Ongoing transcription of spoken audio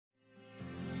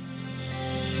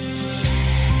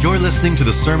You're listening to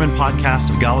the Sermon Podcast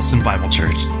of Galveston Bible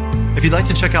Church. If you'd like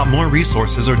to check out more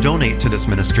resources or donate to this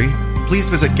ministry, please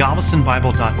visit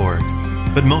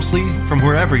galvestonbible.org. But mostly, from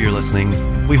wherever you're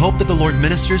listening, we hope that the Lord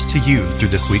ministers to you through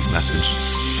this week's message.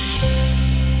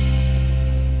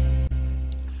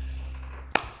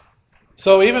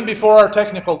 So even before our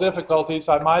technical difficulties,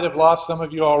 I might have lost some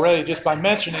of you already just by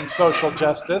mentioning social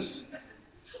justice.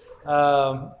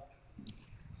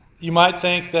 You might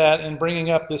think that in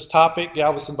bringing up this topic,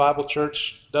 Galveston Bible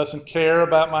Church doesn't care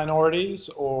about minorities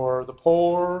or the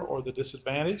poor or the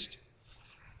disadvantaged.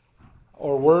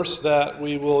 Or worse, that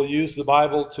we will use the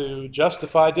Bible to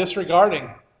justify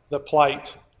disregarding the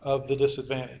plight of the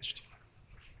disadvantaged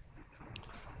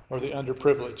or the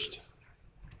underprivileged.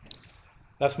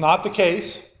 That's not the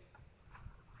case,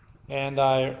 and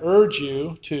I urge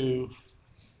you to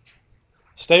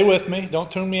stay with me. Don't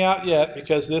tune me out yet,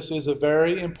 because this is a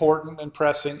very important and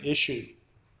pressing issue.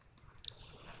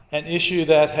 An issue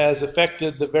that has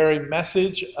affected the very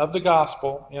message of the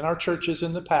gospel in our churches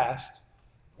in the past,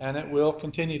 and it will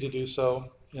continue to do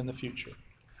so in the future.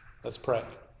 Let's pray.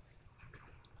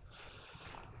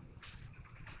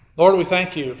 Lord, we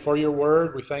thank you for your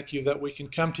word. We thank you that we can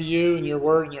come to you, and your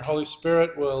word and your Holy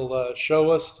Spirit will show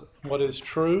us what is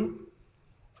true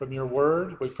from your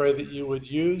word. We pray that you would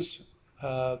use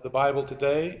the Bible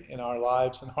today in our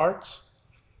lives and hearts,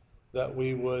 that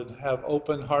we would have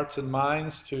open hearts and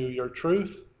minds to your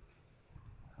truth,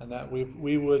 and that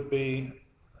we would be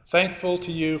thankful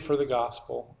to you for the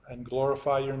gospel and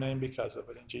glorify your name because of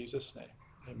it. In Jesus' name,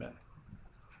 amen.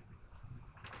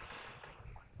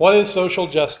 What is social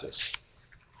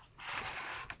justice?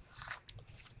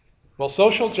 Well,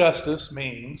 social justice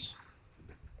means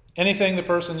anything the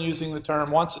person using the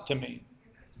term wants it to mean.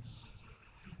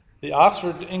 The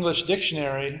Oxford English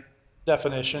Dictionary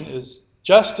definition is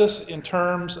justice in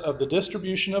terms of the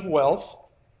distribution of wealth,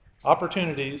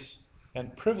 opportunities,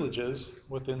 and privileges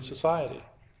within society.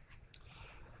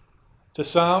 To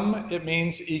some, it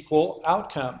means equal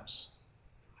outcomes.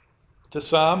 To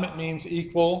some, it means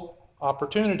equal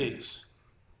opportunities.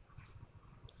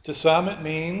 To some, it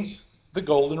means the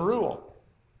golden rule.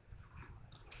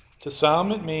 To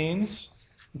some, it means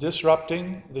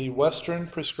disrupting the Western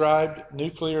prescribed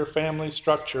nuclear family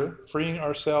structure, freeing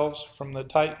ourselves from the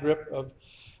tight grip of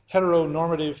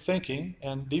heteronormative thinking,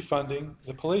 and defunding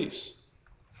the police.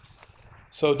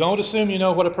 So don't assume you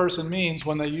know what a person means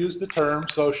when they use the term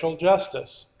social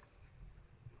justice.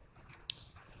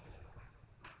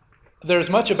 There's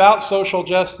much about social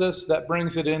justice that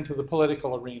brings it into the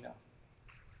political arena.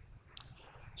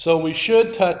 So we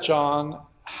should touch on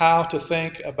how to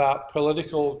think about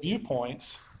political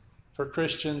viewpoints for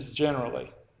Christians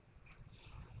generally.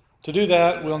 To do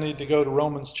that, we'll need to go to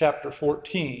Romans chapter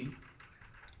 14.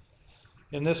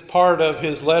 In this part of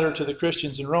his letter to the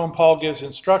Christians in Rome, Paul gives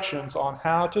instructions on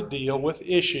how to deal with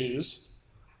issues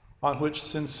on which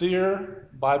sincere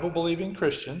Bible-believing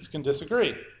Christians can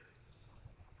disagree.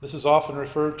 This is often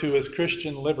referred to as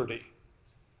Christian liberty.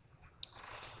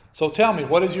 So tell me,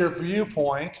 what is your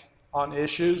viewpoint on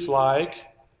issues like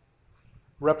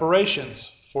reparations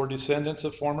for descendants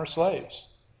of former slaves,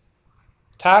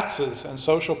 taxes and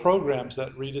social programs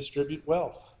that redistribute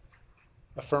wealth,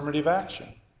 affirmative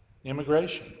action,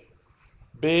 immigration,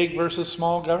 big versus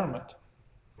small government?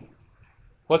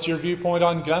 What's your viewpoint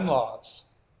on gun laws?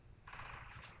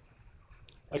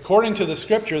 According to the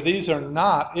scripture, these are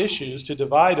not issues to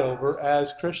divide over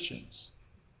as Christians.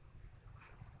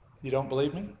 You don't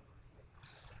believe me?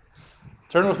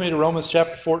 Turn with me to Romans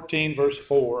chapter 14, verse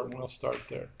 4, and we'll start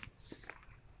there.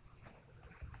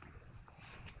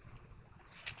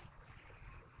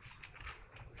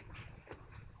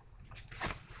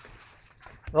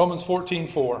 Romans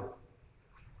 14:4.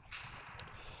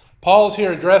 Paul is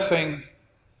here addressing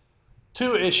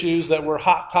two issues that were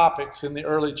hot topics in the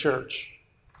early church: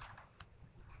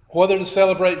 whether to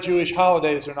celebrate Jewish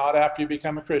holidays or not after you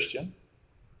become a Christian,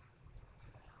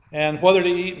 and whether to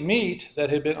eat meat that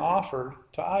had been offered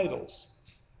to idols.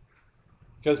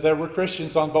 Because there were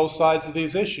Christians on both sides of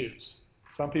these issues.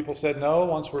 Some people said, no,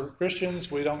 once we're Christians,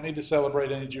 we don't need to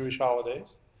celebrate any Jewish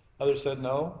holidays. Others said,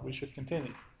 no, we should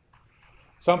continue.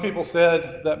 Some people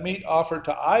said that meat offered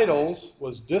to idols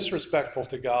was disrespectful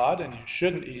to God and you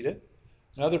shouldn't eat it.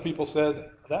 And other people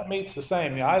said, that meat's the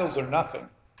same, the idols are nothing,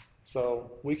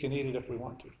 so we can eat it if we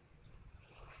want to.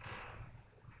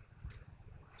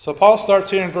 So Paul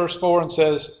starts here in verse 4 and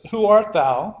says, who art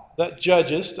thou that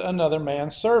judgest another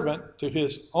man's servant? To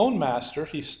his own master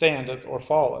he standeth or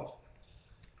falleth.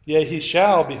 Yea, he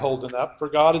shall be holden up, for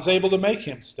God is able to make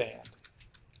him stand.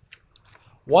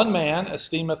 One man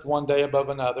esteemeth one day above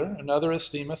another, another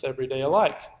esteemeth every day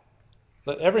alike.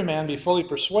 Let every man be fully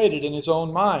persuaded in his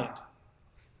own mind.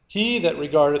 He that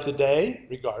regardeth the day,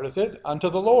 regardeth it unto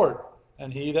the Lord.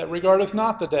 And he that regardeth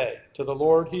not the day, to the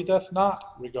Lord he doth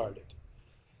not regard it.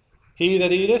 He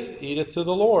that eateth, eateth to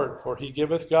the Lord, for he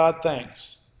giveth God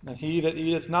thanks. And he that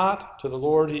eateth not, to the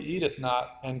Lord he eateth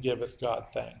not, and giveth God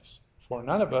thanks. For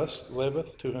none of us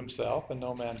liveth to himself, and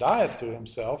no man dieth to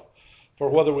himself. For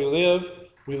whether we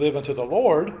live unto the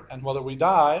Lord, and whether we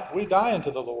die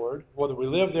unto the Lord. Whether we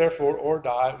live, therefore, or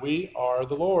die, we are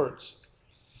the Lord's.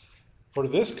 For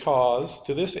this cause,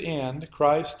 to this end,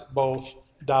 Christ both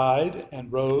died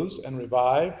and rose and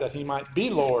revived, that he might be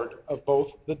Lord of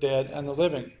both the dead and the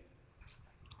living.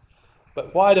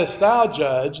 But why dost thou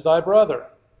judge thy brother?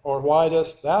 Or why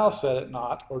dost thou set at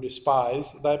naught, or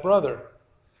despise thy brother?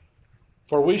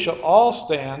 For we shall all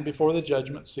stand before the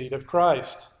judgment seat of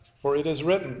Christ. For it is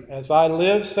written, As I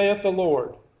live, saith the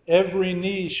Lord, every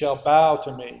knee shall bow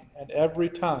to me, and every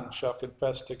tongue shall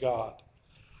confess to God.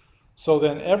 So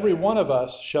then every one of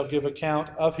us shall give account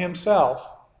of himself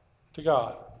to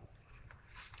God.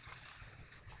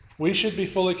 We should be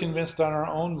fully convinced on our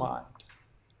own mind,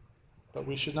 but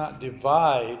we should not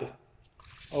divide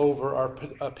over our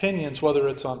opinions, whether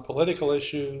it's on political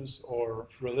issues or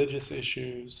religious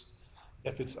issues.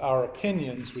 If it's our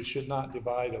opinions, we should not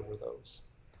divide over those.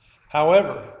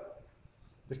 However,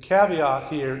 the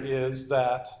caveat here is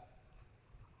that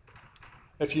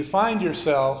if you find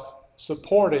yourself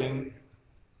supporting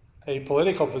a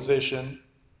political position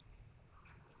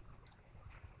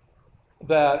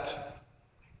that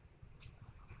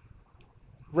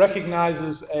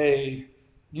recognizes a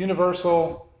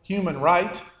universal human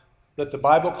right that the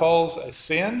Bible calls a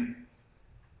sin,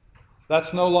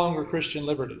 that's no longer Christian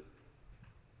liberty.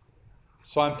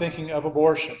 So I'm thinking of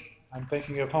abortion. I'm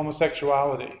thinking of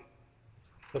homosexuality.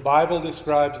 The Bible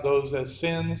describes those as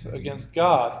sins against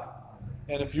God.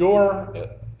 And if you're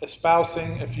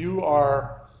espousing, if you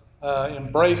are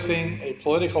embracing a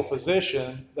political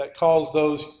position that calls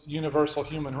those universal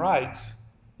human rights,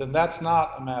 then that's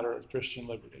not a matter of Christian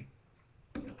liberty.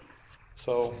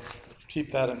 So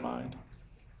keep that in mind.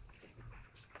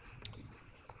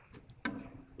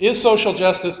 Is social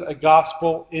justice a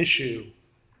gospel issue?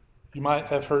 You might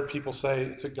have heard people say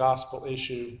it's a gospel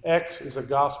issue. X is a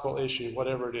gospel issue,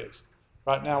 whatever it is.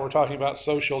 Right now we're talking about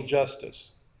social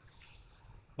justice.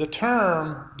 The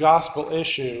term gospel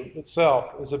issue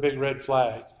itself is a big red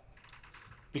flag.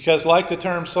 Because like the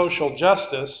term social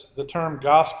justice, the term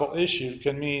gospel issue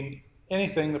can mean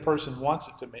anything the person wants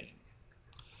it to mean.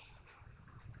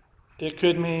 It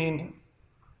could mean,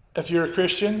 if you're a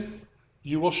Christian,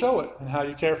 you will show it in how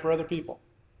you care for other people.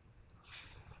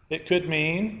 It could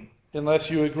mean, unless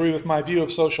you agree with my view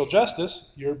of social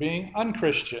justice, you're being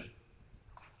unchristian.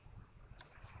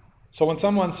 So when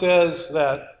someone says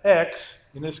that X,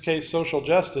 in this case social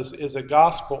justice, is a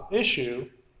gospel issue,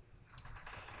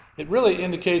 it really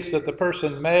indicates that the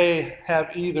person may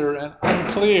have either an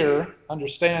unclear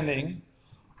understanding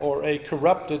or a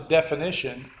corrupted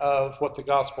definition of what the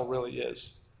gospel really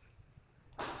is.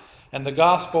 And the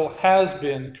gospel has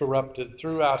been corrupted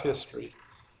throughout history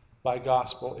by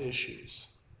gospel issues.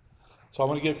 So I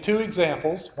want to give two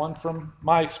examples, one from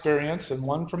my experience and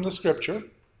one from the scripture.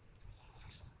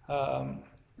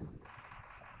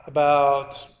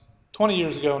 About 20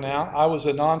 years ago now, I was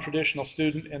a non-traditional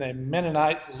student in a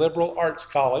Mennonite liberal arts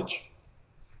college.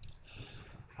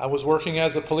 I was working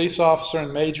as a police officer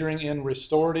and majoring in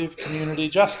restorative community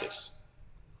justice.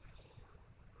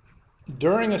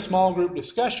 During a small group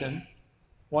discussion,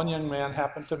 one young man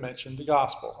happened to mention the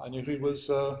gospel. I knew he was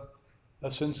a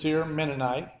sincere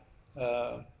Mennonite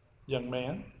young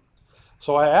man.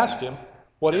 So I asked him,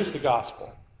 what is the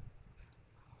gospel?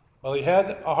 Well, he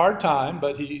had a hard time,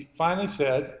 but he finally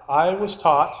said, I was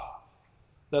taught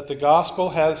that the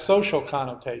gospel has social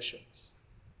connotations.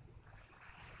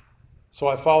 So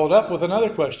I followed up with another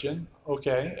question.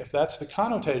 Okay, if that's the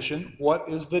connotation, what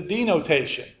is the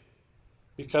denotation?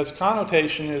 Because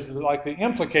connotation is like the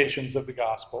implications of the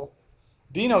gospel.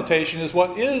 Denotation is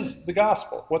what is the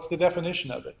gospel? What's the definition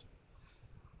of it?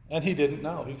 And he didn't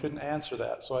know. He couldn't answer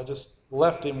that. So I just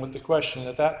left him with the question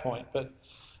at that point. But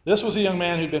this was a young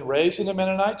man who'd been raised in a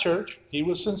Mennonite church. He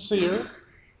was sincere.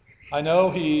 I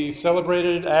know he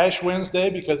celebrated Ash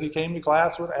Wednesday because he came to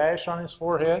class with ash on his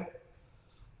forehead.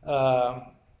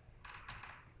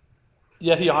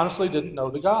 Yet he honestly didn't know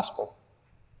the gospel.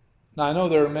 Now, I know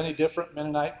there are many different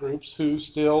Mennonite groups who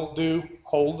still do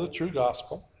hold the true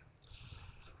gospel.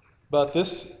 But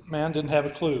this man didn't have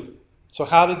a clue. So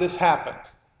how did this happen?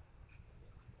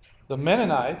 The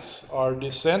Mennonites are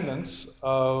descendants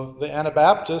of the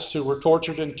Anabaptists who were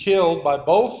tortured and killed by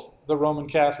both the Roman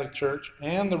Catholic Church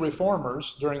and the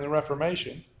Reformers during the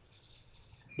Reformation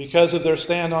because of their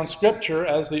stand on Scripture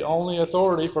as the only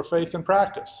authority for faith and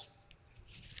practice.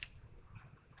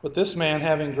 But this man,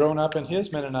 having grown up in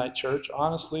his Mennonite church,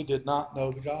 honestly did not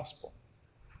know the gospel.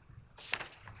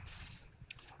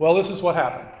 Well, this is what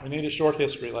happened. We need a short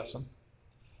history lesson.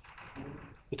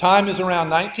 The time is around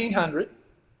 1900,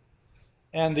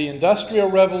 and the Industrial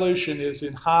Revolution is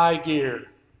in high gear.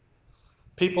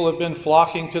 People have been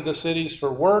flocking to the cities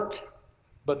for work,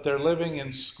 but they're living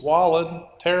in squalid,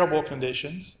 terrible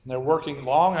conditions. They're working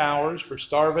long hours for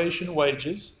starvation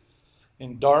wages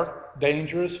in dark,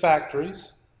 dangerous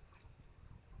factories.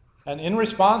 And in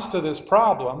response to this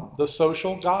problem, the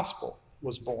social gospel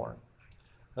was born.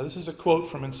 Now, this is a quote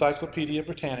from Encyclopedia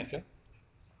Britannica.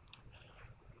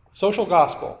 Social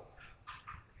gospel,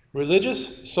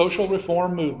 religious social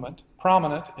reform movement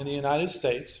prominent in the United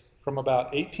States from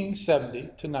about 1870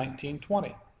 to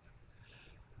 1920.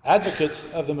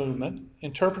 Advocates of the movement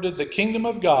interpreted the kingdom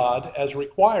of God as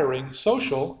requiring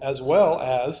social as well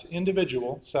as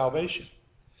individual salvation,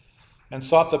 and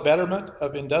sought the betterment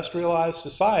of industrialized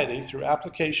society through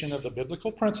application of the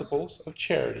biblical principles of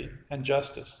charity and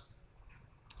justice.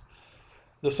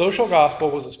 The social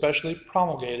gospel was especially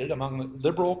promulgated among the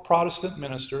liberal Protestant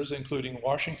ministers, including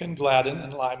Washington Gladden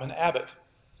and Lyman Abbott,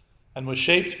 and was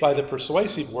shaped by the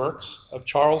persuasive works of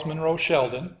Charles Monroe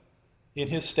Sheldon in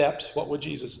his Steps, What Would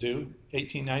Jesus Do,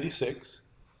 1896,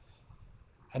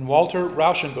 and Walter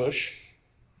Rauschenbusch,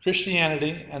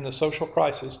 Christianity and the Social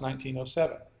Crisis,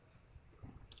 1907.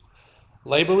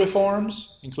 Labor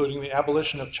reforms, including the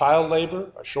abolition of child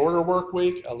labor, a shorter work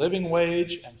week, a living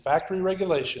wage, and factory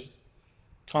regulation,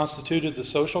 constituted the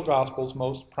social gospel's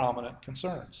most prominent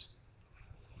concerns.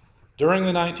 During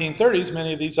the 1930s,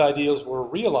 many of these ideals were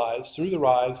realized through the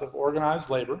rise of organized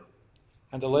labor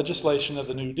and the legislation of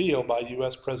the New Deal by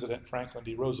U.S. President Franklin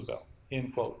D. Roosevelt,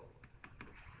 end quote.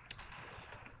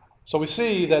 So we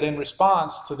see that in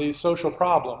response to these social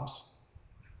problems,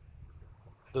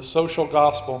 the social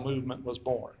gospel movement was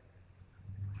born.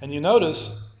 And you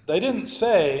notice they didn't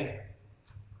say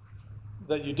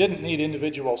that you didn't need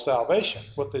individual salvation.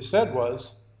 What they said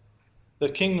was the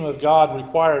kingdom of God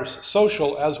requires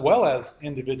social as well as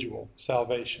individual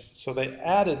salvation. So they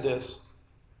added this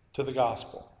to the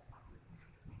gospel.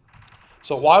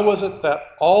 So why was it that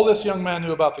all this young man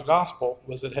knew about the gospel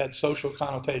was it had social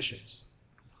connotations?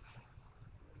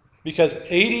 Because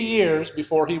 80 years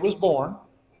before he was born,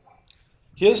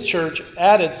 his church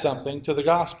added something to the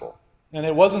gospel. And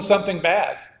it wasn't something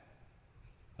bad.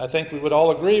 I think we would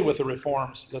all agree with the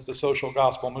reforms that the social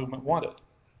gospel movement wanted.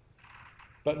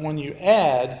 But when you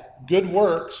add good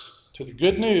works to the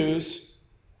good news,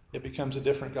 it becomes a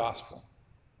different gospel.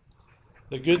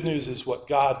 The good news is what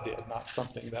God did, not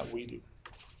something that we do.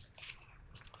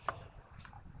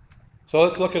 So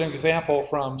let's look at an example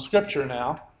from Scripture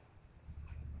now.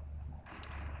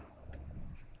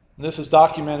 And this is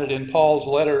documented in Paul's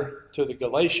letter to the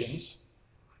Galatians.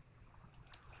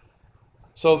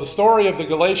 So the story of the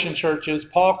Galatian church is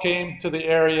Paul came to the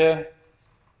area.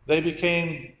 They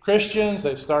became Christians.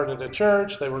 They started a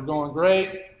church. They were going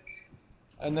great.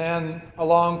 And then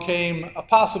along came a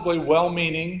possibly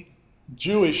well-meaning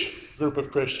Jewish group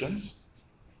of Christians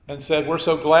and said, "We're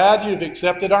so glad you've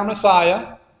accepted our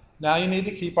Messiah. Now you need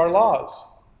to keep our laws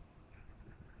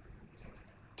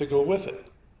to go with it."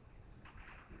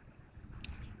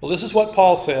 Well, this is what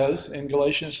Paul says in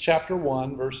Galatians chapter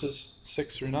 1, verses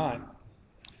 6 through 9.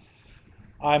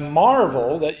 "I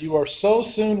marvel that you are so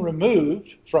soon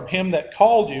removed from him that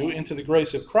called you into the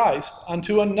grace of Christ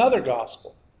unto another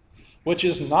gospel, which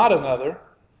is not another,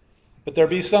 but there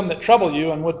be some that trouble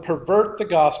you and would pervert the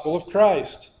gospel of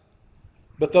Christ.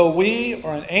 But though we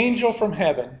or an angel from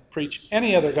heaven preach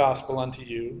any other gospel unto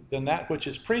you than that which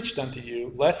is preached unto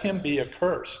you, let him be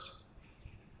accursed.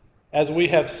 As we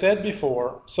have said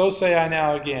before, so say I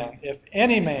now again, if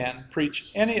any man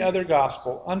preach any other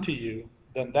gospel unto you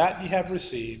than that ye have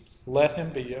received, let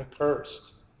him be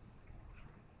accursed."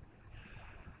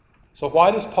 So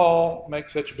why does Paul make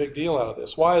such a big deal out of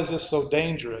this? Why is this so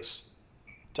dangerous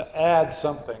to add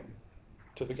something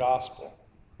to the gospel?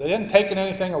 They didn't take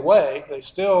anything away. They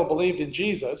still believed in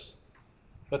Jesus,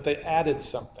 but they added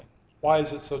something. Why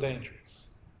is it so dangerous?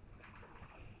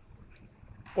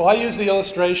 Well, I use the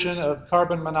illustration of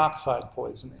carbon monoxide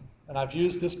poisoning, and I've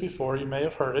used this before. You may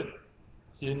have heard it.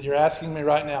 You're asking me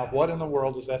right now, what in the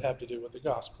world does that have to do with the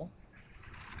gospel?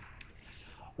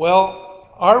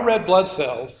 Well, our red blood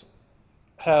cells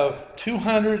have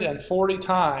 240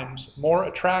 times more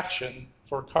attraction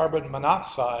for carbon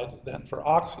monoxide than for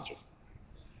oxygen.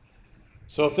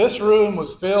 So if this room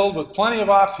was filled with plenty of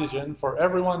oxygen for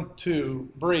everyone to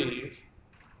breathe,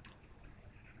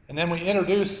 and then we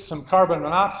introduced some carbon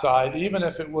monoxide, even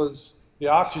if the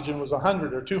oxygen was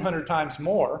 100 or 200 times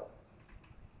more,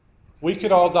 we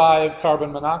could all die of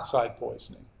carbon monoxide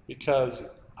poisoning because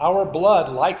our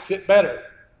blood likes it better.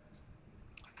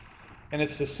 And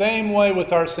it's the same way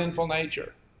with our sinful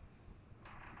nature.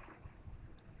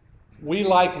 We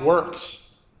like works.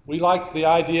 We like the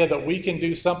idea that we can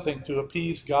do something to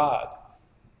appease God.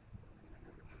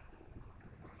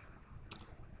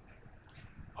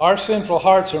 Our sinful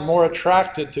hearts are more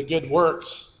attracted to good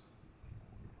works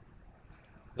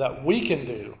that we can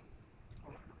do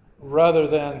rather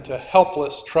than to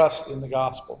helpless trust in the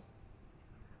gospel.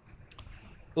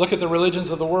 Look at the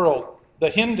religions of the world. The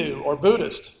Hindu or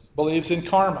Buddhist believes in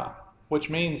karma, which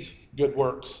means good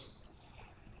works.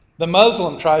 The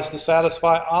Muslim tries to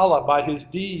satisfy Allah by his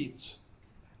deeds.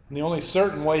 And the only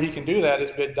certain way he can do that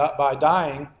is by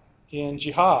dying in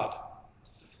jihad.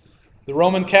 The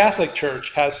Roman Catholic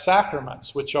Church has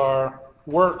sacraments, which are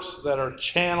works that are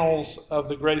channels of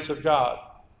the grace of God.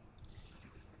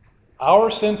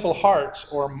 Our sinful hearts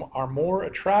are more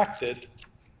attracted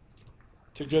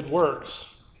to good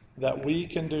works that we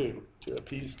can do to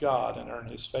appease God and earn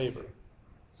his favor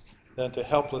than to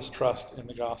helpless trust in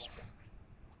the gospel.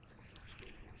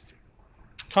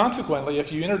 Consequently,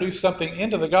 if you introduce something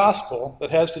into the gospel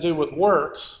that has to do with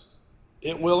works,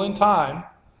 it will in time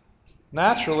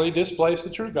naturally displace the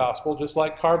true gospel, just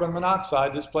like carbon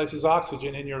monoxide displaces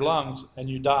oxygen in your lungs and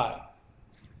you die.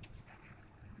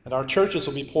 And our churches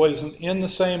will be poisoned in the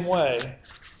same way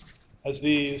as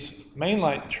these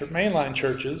mainline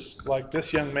churches, like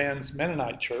this young man's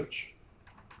Mennonite church,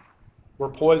 were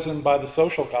poisoned by the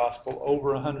social gospel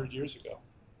over 100 years ago.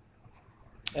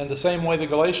 And the same way the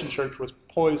Galatian church was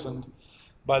poisoned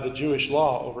by the Jewish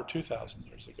law over 2,000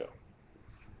 years ago.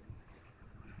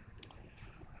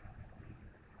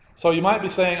 So you might be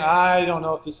saying, I don't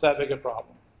know if this is that big a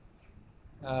problem.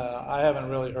 I haven't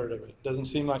really heard of it. It doesn't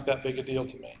seem like that big a deal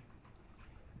to me.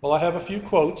 Well, I have a few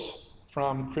quotes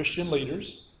from Christian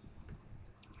leaders.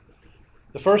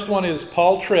 The first one is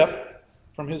Paul Tripp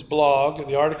from his blog.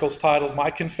 The article's titled, My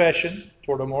Confession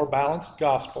Toward a More Balanced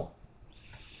Gospel.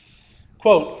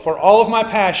 Quote, for all of my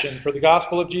passion for the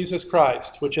gospel of Jesus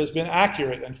Christ, which has been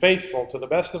accurate and faithful to the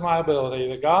best of my ability,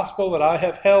 the gospel that I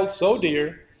have held so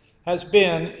dear has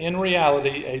been, in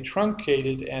reality, a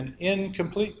truncated and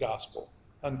incomplete gospel,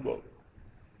 unquote.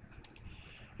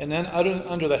 And then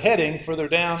under the heading, further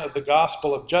down, of the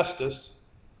gospel of justice,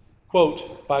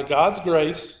 quote, by God's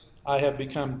grace, I have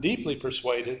become deeply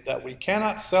persuaded that we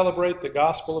cannot celebrate the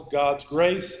gospel of God's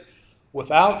grace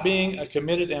without being a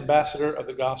committed ambassador of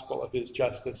the gospel of his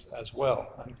justice as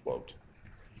well, unquote.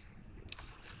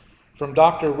 From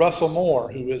Dr. Russell Moore,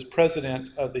 who is president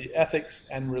of the Ethics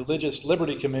and Religious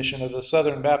Liberty Commission of the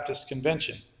Southern Baptist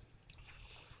Convention.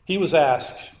 He was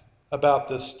asked about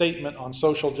the statement on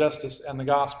social justice and the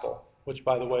gospel, which,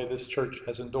 by the way, this church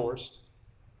has endorsed.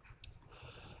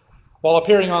 While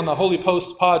appearing on the Holy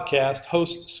Post podcast,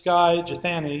 host Skye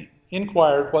Jethani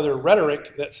inquired whether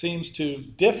rhetoric that seems to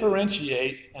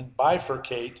differentiate and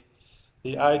bifurcate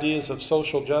the ideas of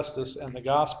social justice and the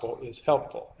gospel is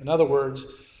helpful. In other words,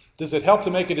 does it help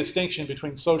to make a distinction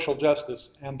between social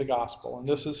justice and the gospel? And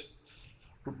this is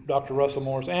Dr. Russell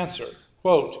Moore's answer.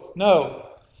 Quote, no,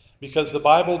 because the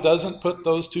Bible doesn't put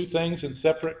those two things in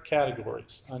separate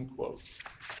categories, unquote.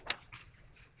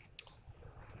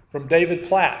 From David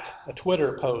Platt, a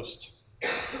Twitter post,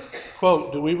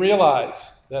 quote, do we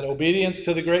realize that obedience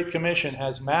to the Great Commission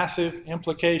has massive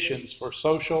implications for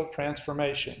social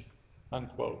transformation,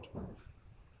 unquote.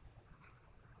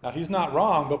 Now, he's not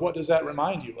wrong, but what does that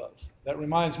remind you of? That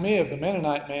reminds me of the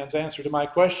Mennonite man's answer to my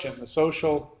question.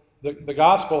 The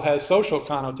gospel has social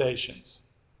connotations.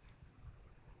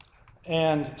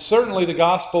 And certainly the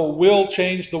gospel will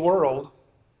change the world,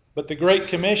 but the Great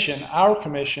Commission, our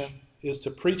commission, is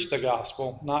to preach the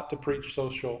gospel, not to preach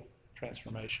social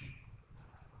transformation.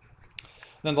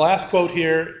 Then the last quote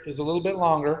here is a little bit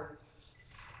longer.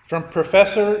 From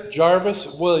Professor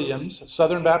Jarvis Williams,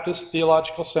 Southern Baptist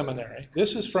Theological Seminary.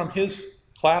 This is from his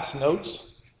class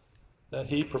notes that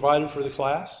he provided for the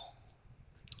class.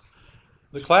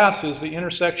 The class is the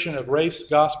intersection of race,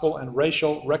 gospel, and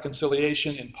racial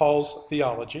reconciliation in Paul's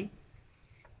theology.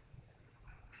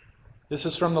 This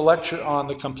is from the lecture on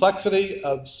the complexity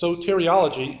of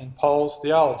soteriology in Paul's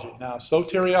theology. Now,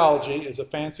 soteriology is a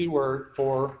fancy word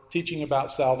for teaching about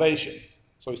salvation.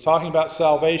 So he's talking about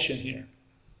salvation here.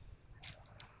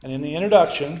 And in the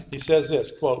introduction, he says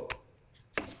this, quote,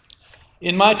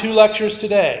 in my two lectures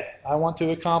today, I want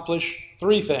to accomplish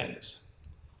three things.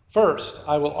 First,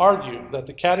 I will argue that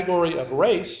the category of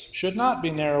race should not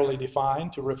be narrowly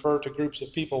defined to refer to groups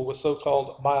of people with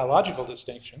so-called biological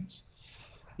distinctions,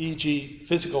 e.g.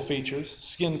 physical features,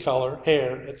 skin color,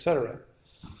 hair, etc.,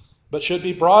 but should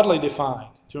be broadly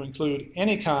defined to include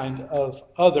any kind of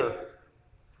other,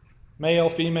 male,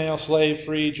 female, slave,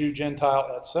 free, Jew,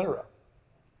 Gentile, etc.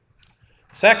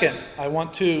 Second, I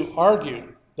want to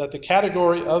argue that the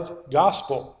category of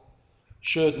gospel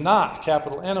should not,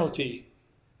 capital N-O-T,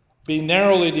 be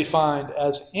narrowly defined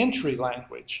as entry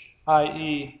language,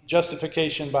 i.e.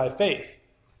 justification by faith,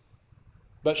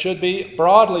 but should be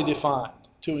broadly defined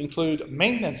to include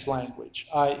maintenance language,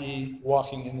 i.e.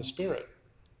 walking in the Spirit.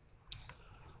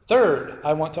 Third,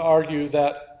 I want to argue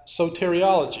that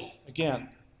soteriology, again,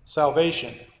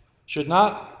 salvation, should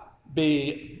not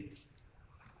be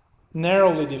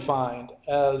narrowly defined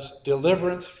as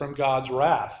deliverance from God's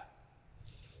wrath,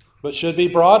 but should be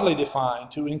broadly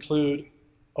defined to include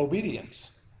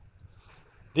obedience.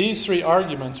 These three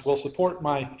arguments will support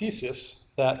my thesis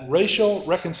that racial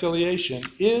reconciliation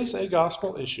is a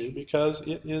gospel issue because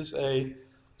it is a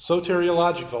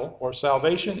soteriological or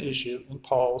salvation issue in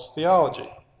Paul's theology.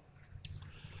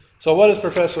 So what is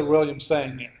Professor Williams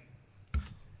saying here?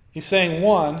 He's saying,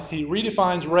 one, he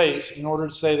redefines race in order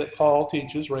to say that Paul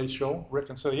teaches racial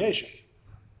reconciliation.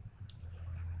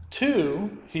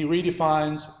 Two, he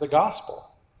redefines the gospel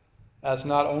as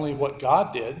not only what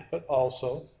God did, but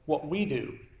also what we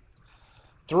do.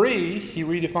 Three, he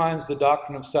redefines the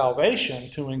doctrine of salvation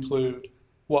to include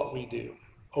what we do,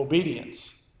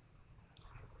 obedience.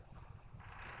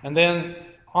 And then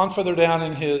on further down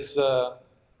in his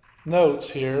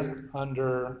notes here,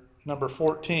 under number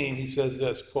 14, he says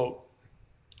this, quote,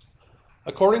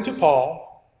 according to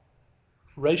Paul,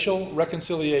 racial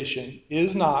reconciliation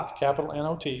is not, capital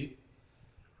N-O-T,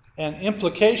 an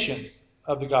implication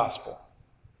of the gospel,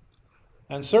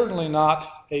 and certainly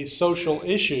not a social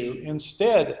issue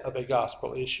instead of a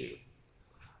gospel issue,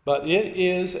 but it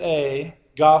is a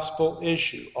gospel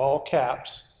issue, all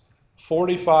caps,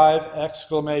 45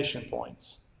 exclamation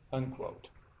points, unquote.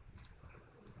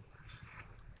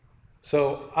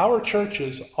 So our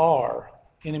churches are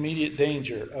in immediate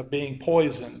danger of being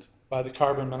poisoned by the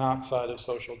carbon monoxide of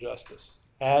social justice,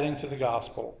 adding to the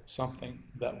gospel something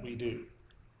that we do.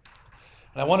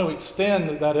 And I want to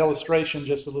extend that illustration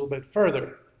just a little bit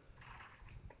further.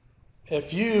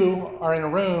 If you are in a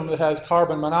room that has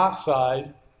carbon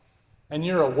monoxide and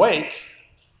you're awake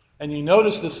and you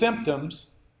notice the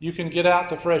symptoms, you can get out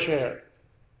to fresh air.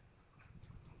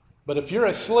 But if you're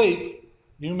asleep,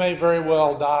 you may very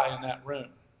well die in that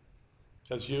room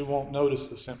because you won't notice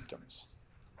the symptoms.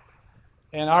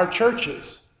 In our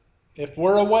churches, if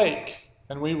we're awake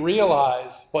and we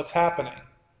realize what's happening,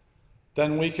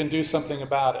 then we can do something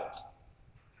about it.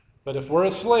 But if we're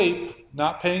asleep,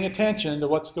 not paying attention to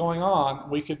what's going on,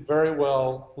 we could very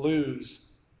well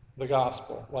lose the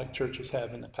gospel like churches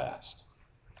have in the past.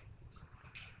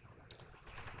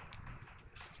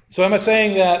 So am I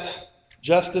saying that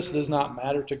justice does not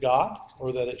matter to God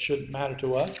or that it shouldn't matter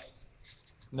to us?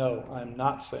 No, I'm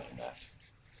not saying that.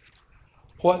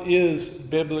 What is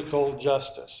biblical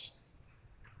justice?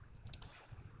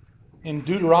 In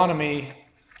Deuteronomy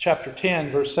chapter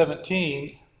 10, verse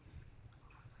 17,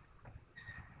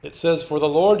 it says, for the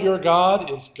Lord your God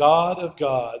is God of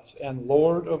gods and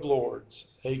Lord of lords,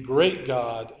 a great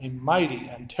God, a mighty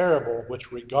and terrible,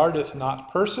 which regardeth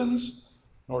not persons,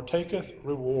 nor taketh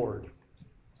reward.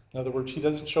 In other words, he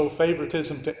doesn't show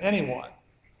favoritism to anyone,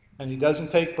 and he doesn't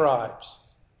take bribes.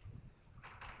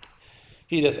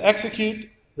 He doth execute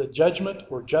the judgment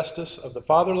or justice of the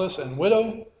fatherless and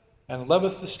widow, and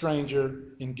loveth the stranger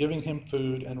in giving him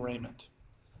food and raiment.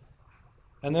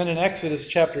 And then in Exodus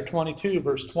chapter 22,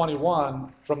 verse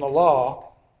 21, from the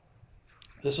law,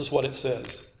 this is what it says.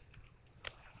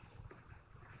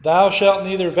 Thou shalt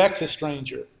neither vex a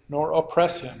stranger, nor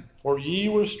oppress him, for ye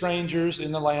were strangers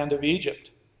in the land of Egypt.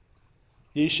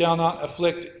 Ye shall not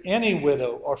afflict any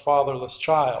widow or fatherless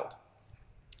child.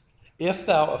 If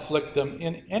thou afflict them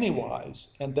in any wise,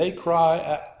 and they cry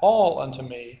at all unto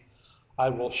me, I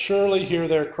will surely hear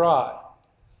their cry.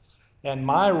 And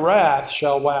my wrath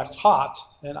shall wax hot,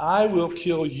 and I will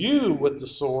kill you with the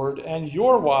sword, and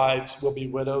your wives will be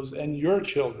widows, and your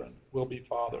children will be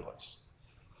fatherless.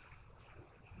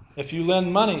 If you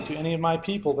lend money to any of my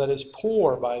people that is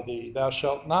poor by thee, thou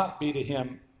shalt not be to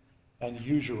him an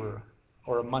usurer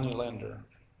or a money lender,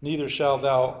 neither shalt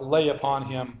thou lay upon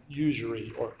him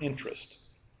usury or interest.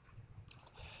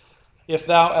 If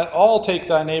thou at all take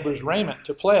thy neighbor's raiment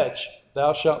to pledge,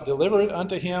 thou shalt deliver it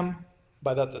unto him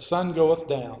by that the sun goeth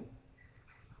down.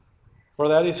 For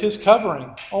that is his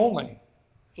covering only,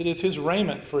 It is his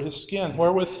raiment for his skin.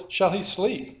 Wherewith shall he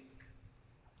sleep?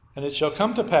 And it shall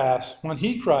come to pass, when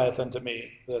he crieth unto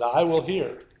me, that I will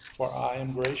hear, for I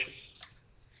am gracious.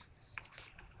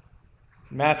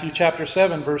 Matthew chapter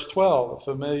 7, verse 12, a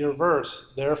familiar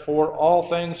verse. Therefore all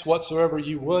things whatsoever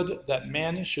ye would that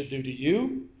men should do to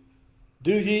you,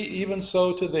 do ye even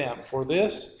so to them, for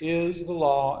this is the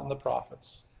law and the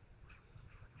prophets.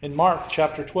 In Mark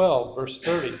chapter 12, verse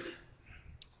 30,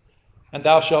 and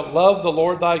thou shalt love the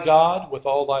Lord thy God with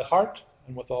all thy heart,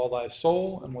 and with all thy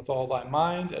soul, and with all thy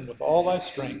mind, and with all thy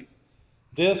strength.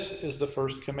 This is the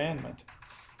first commandment.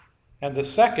 And the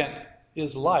second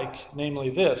is like, namely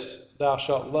this, thou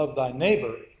shalt love thy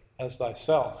neighbor as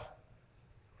thyself.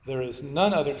 There is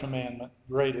none other commandment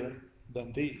greater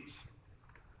than these.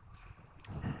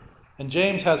 And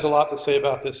James has a lot to say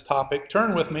about this topic.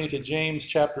 Turn with me to James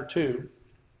chapter 2,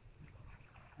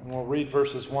 and we'll read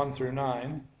verses 1 through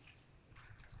 9.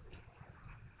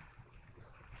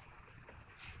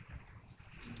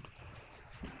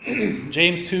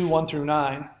 James 2, 1 through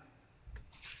 9.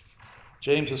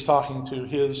 James is talking to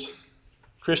his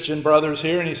Christian brothers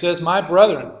here, and he says, My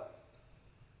brethren,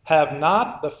 have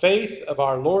not the faith of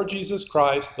our Lord Jesus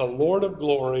Christ, the Lord of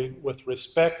glory, with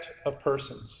respect of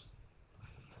persons.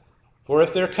 For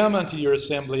if there come unto your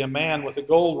assembly a man with a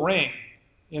gold ring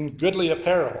in goodly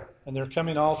apparel, and there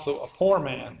coming also a poor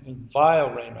man in vile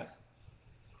raiment,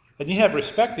 and ye have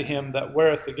respect to him that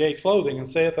weareth the gay clothing, and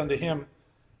saith unto him,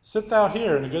 Sit thou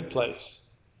here in a good place,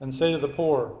 and say to the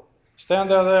poor, Stand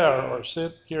thou there, or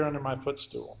sit here under my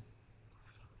footstool.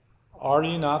 Are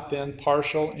ye not then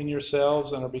partial in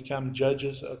yourselves, and are become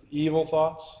judges of evil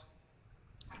thoughts?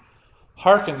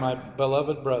 Hearken, my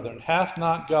beloved brethren, hath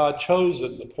not God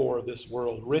chosen the poor of this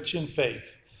world, rich in faith,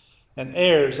 and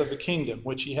heirs of the kingdom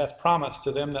which he hath promised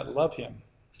to them that love him?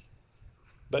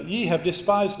 But ye have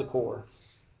despised the poor.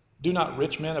 Do not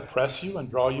rich men oppress you and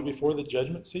draw you before the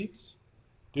judgment seats?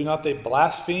 Do not they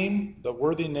blaspheme the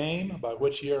worthy name by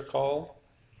which ye are called?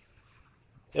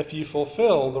 If ye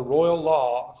fulfill the royal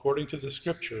law according to the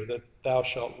Scripture, that thou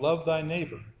shalt love thy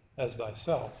neighbor as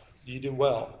thyself, ye do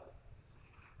well.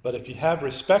 But if ye have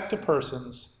respect to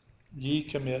persons, ye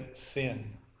commit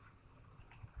sin.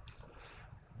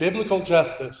 Biblical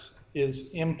justice is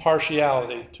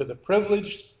impartiality to the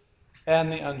privileged and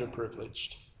the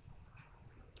underprivileged.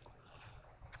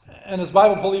 And as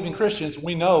Bible-believing Christians,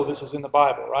 we know this is in the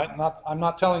Bible, right? I'm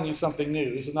not telling you something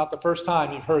new. This is not the first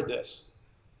time you've heard this.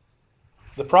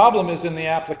 The problem is in the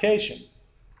application.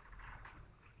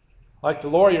 Like the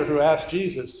lawyer who asked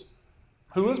Jesus,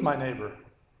 Who is my neighbor?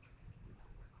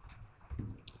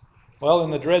 Well,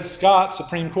 in the Dred Scott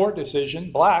Supreme Court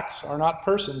decision, blacks are not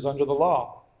persons under the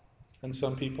law. And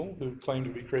some people who claim to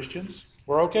be Christians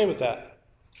were okay with that.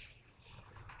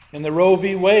 In the Roe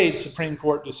v. Wade Supreme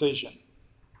Court decision,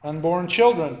 unborn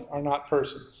children are not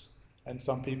persons. And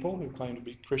some people who claim to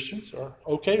be Christians are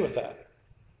okay with that.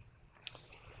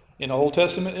 In Old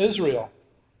Testament Israel,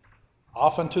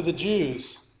 often to the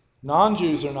Jews,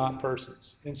 non-Jews are not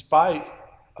persons, in spite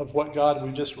of what God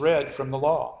we just read from the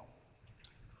law.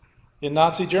 In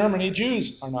Nazi Germany,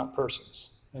 Jews are not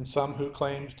persons, and some who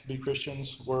claimed to be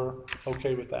Christians were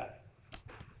okay with that.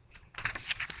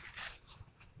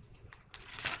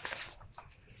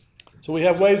 So we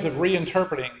have ways of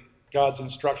reinterpreting God's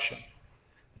instruction.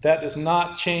 That does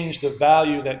not change the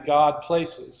value that God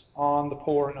places on the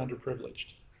poor and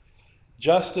underprivileged.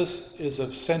 Justice is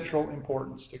of central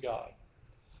importance to God,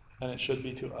 and it should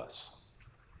be to us.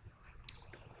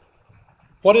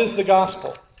 What is the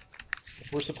gospel?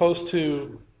 If we're supposed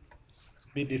to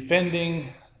be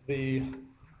defending the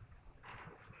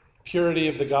purity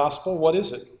of the gospel, what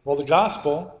is it? Well, the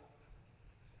gospel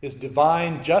is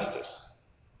divine justice.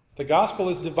 The gospel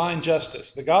is divine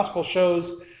justice. The gospel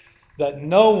shows that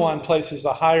no one places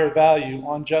a higher value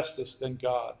on justice than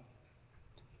God.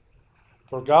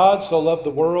 For God so loved the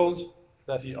world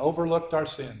that he overlooked our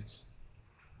sins.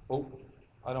 Oh,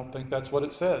 I don't think that's what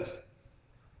it says.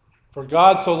 For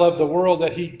God so loved the world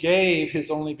that he gave his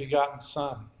only begotten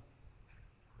Son.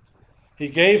 He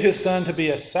gave his Son to be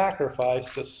a sacrifice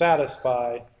to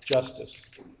satisfy justice.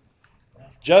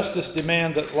 Justice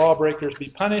demands that lawbreakers be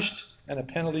punished and a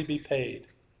penalty be paid.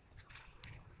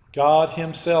 God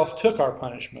himself took our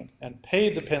punishment and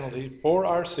paid the penalty for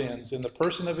our sins in the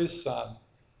person of his Son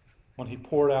when he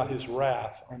poured out his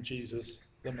wrath on Jesus,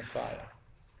 the Messiah.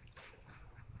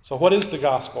 So what is the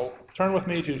gospel? Turn with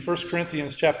me to 1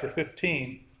 Corinthians chapter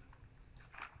 15.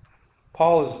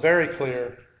 Paul is very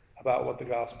clear about what the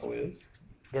gospel is,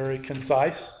 very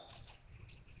concise.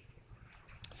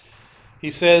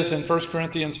 He says in 1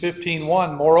 Corinthians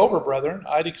 15:1, Moreover, brethren,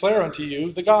 I declare unto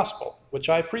you the gospel, which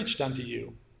I preached unto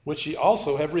you, which ye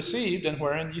also have received, and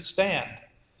wherein ye stand,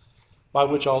 by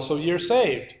which also ye are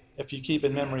saved, if ye keep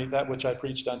in memory that which I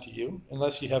preached unto you,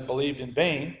 unless ye have believed in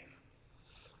vain.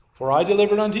 For I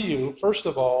delivered unto you, first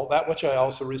of all, that which I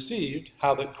also received,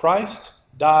 how that Christ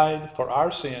died for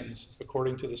our sins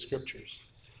according to the Scriptures,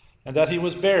 and that he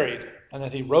was buried, and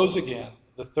that he rose again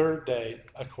the third day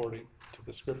according to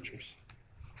the Scriptures.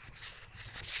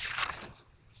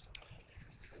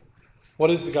 What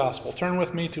is the gospel? Turn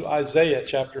with me to Isaiah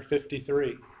chapter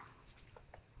 53.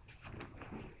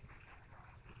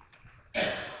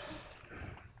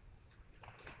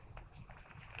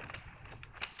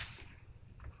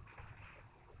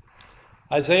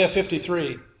 Isaiah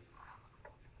 53.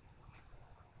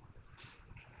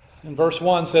 In verse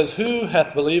 1 says, Who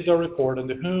hath believed our report, and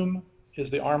to whom is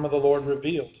the arm of the Lord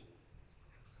revealed?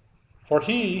 For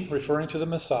he, referring to the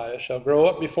Messiah, shall grow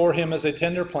up before him as a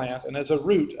tender plant, and as a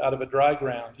root out of a dry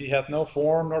ground. He hath no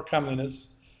form nor comeliness,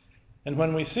 and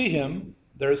when we see him,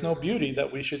 there is no beauty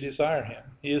that we should desire him.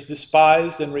 He is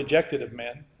despised and rejected of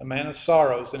men, a man of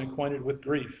sorrows and acquainted with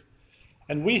grief.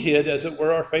 And we hid, as it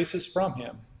were, our faces from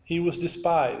him. He was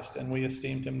despised, and we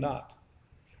esteemed him not.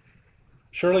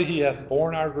 Surely he hath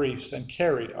borne our griefs and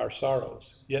carried our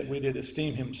sorrows. Yet we did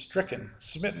esteem him stricken,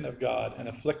 smitten of God, and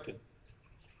afflicted.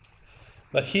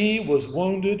 But he was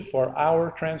wounded for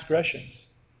our transgressions.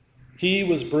 He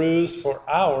was bruised for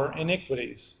our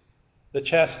iniquities. The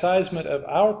chastisement of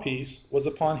our peace was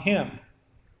upon him,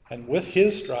 and with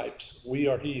his stripes we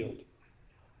are healed.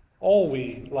 All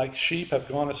we, like sheep, have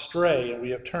gone astray, and we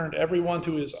have turned every one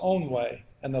to his own way,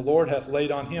 and the Lord hath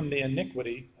laid on him the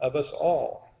iniquity of us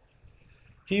all.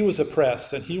 He was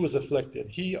oppressed, and he was afflicted.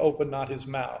 He opened not his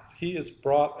mouth. He is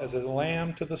brought as a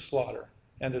lamb to the slaughter,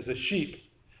 and as a sheep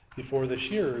before the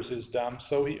shearers is dumb,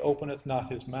 so he openeth not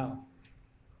his mouth.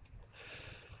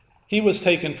 He was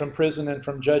taken from prison and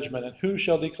from judgment, and who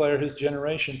shall declare his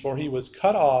generation? For he was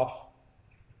cut off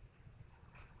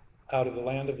out of the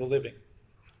land of the living.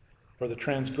 For the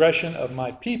transgression of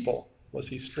my people was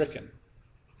he stricken.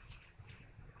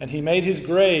 And he made his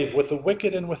grave with the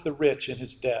wicked and with the rich in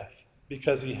his death,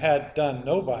 because he had done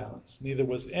no violence, neither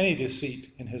was any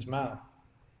deceit in his mouth.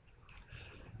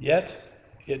 Yet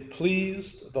it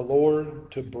pleased the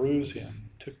Lord to bruise him,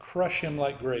 to crush him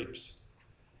like grapes.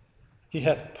 He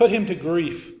hath put him to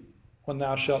grief. When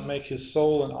thou shalt make his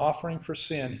soul an offering for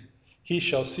sin, he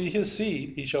shall see his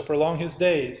seed, he shall prolong his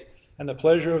days, and the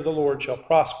pleasure of the Lord shall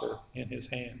prosper in his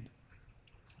hand.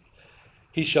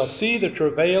 He shall see the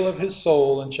travail of his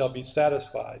soul, and shall be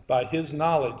satisfied. By his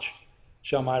knowledge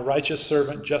shall my righteous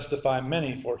servant justify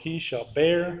many, for he shall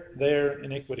bear their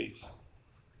iniquities.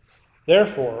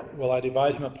 Therefore will I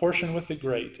divide him a portion with the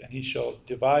great, and he shall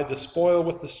divide the spoil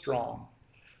with the strong,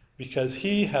 because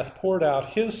he hath poured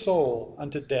out his soul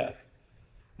unto death,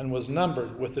 and was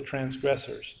numbered with the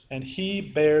transgressors. And he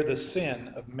bare the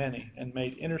sin of many, and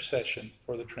made intercession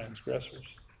for the transgressors.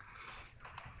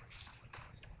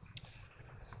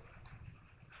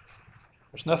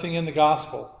 There's nothing in the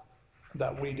gospel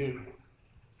that we do.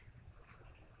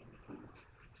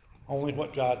 Only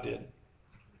what God did.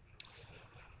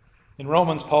 In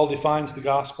Romans, Paul defines the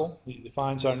gospel. He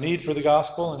defines our need for the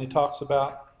gospel, and he talks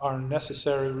about our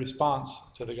necessary response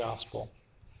to the gospel.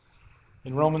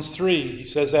 In Romans 3, he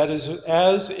says,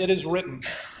 as it is written,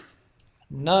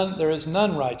 there is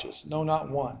none righteous, no, not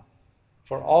one.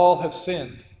 For all have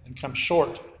sinned and come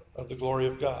short of the glory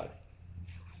of God.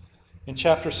 In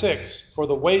chapter 6, for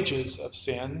the wages of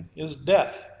sin is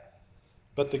death,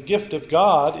 but the gift of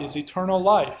God is eternal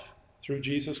life through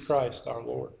Jesus Christ our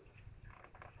Lord.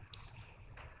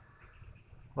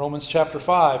 Romans chapter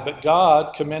 5, but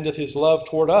God commendeth his love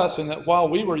toward us, in that while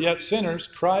we were yet sinners,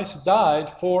 Christ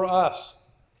died for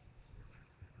us.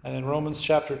 And in Romans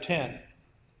chapter 10,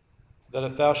 that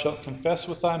if thou shalt confess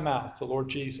with thy mouth the Lord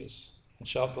Jesus, and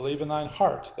shalt believe in thine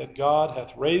heart that God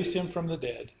hath raised him from the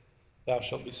dead, thou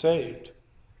shalt be saved.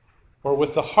 For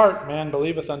with the heart man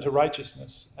believeth unto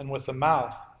righteousness, and with the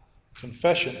mouth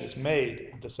confession is made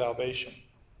unto salvation.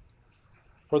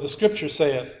 For the Scripture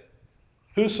saith,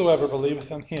 whosoever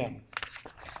believeth on him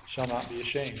shall not be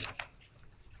ashamed.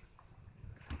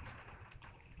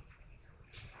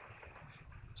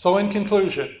 So in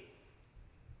conclusion,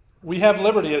 we have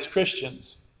liberty as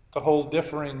Christians to hold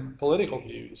differing political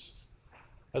views,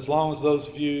 as long as those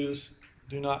views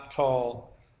do not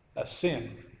call a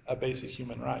sin a basic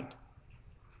human right.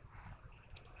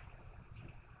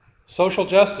 Social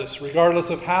justice, regardless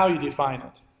of how you define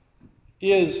it,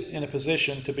 is in a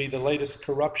position to be the latest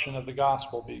corruption of the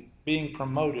gospel, being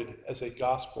promoted as a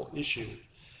gospel issue.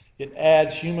 It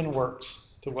adds human works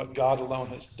to what God alone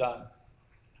has done.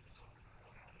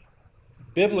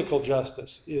 Biblical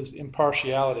justice is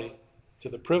impartiality to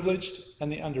the privileged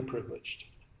and the underprivileged.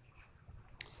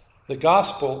 The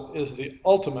gospel is the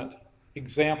ultimate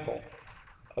example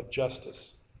of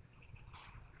justice.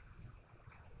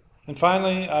 And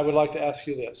finally, I would like to ask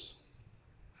you this.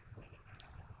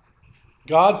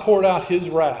 God poured out his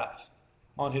wrath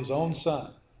on his own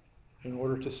Son in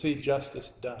order to see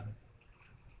justice done.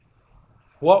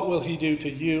 What will he do to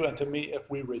you and to me if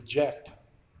we reject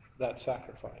that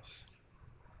sacrifice?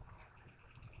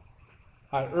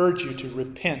 I urge you to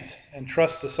repent and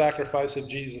trust the sacrifice of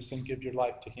Jesus and give your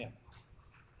life to him.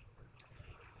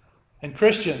 And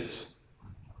Christians,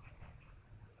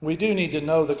 we do need to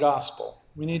know the gospel.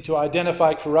 We need to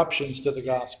identify corruptions to the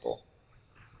gospel.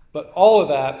 But all of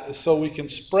that is so we can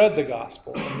spread the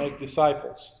gospel and make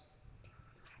disciples.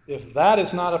 If that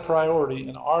is not a priority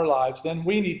in our lives, then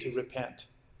we need to repent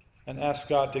and ask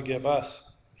God to give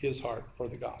us his heart for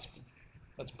the gospel.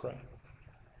 Let's pray.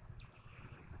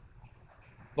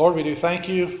 Lord, we do thank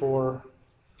you for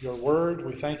your word.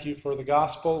 We thank you for the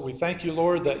gospel. We thank you,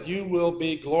 Lord, that you will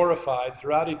be glorified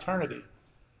throughout eternity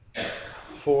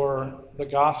for the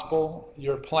gospel,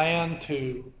 your plan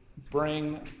to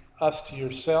bring us to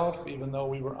yourself, even though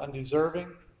we were undeserving,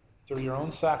 through your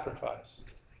own sacrifice.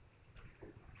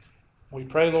 We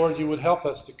pray, Lord, you would help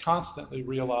us to constantly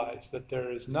realize that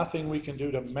there is nothing we can do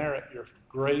to merit your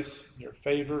grace, your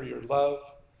favor, your love,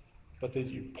 but that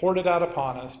you poured it out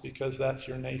upon us because that's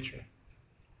your nature.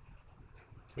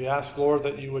 We ask, Lord,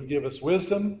 that you would give us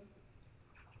wisdom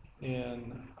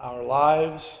in our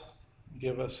lives,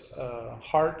 give us a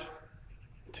heart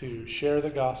to share the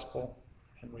gospel,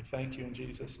 and we thank you in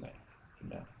Jesus' name.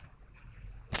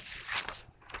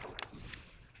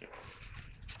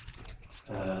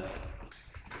 Amen.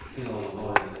 Fiddle of the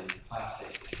Lord is a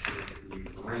classic. It is the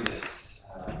greatest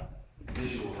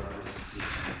visual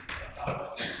representation about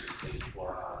what Jesus did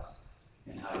for us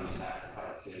and how he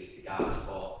sacrificed it. It's the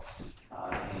gospel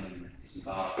in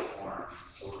symbolic form.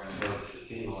 So we're going to go to the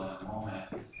table in a moment.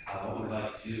 What we'd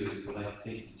like to do is we'd like to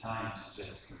take some time to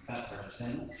just confess our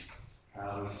sins.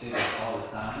 We say this all the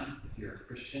time. If you're a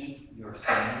Christian, your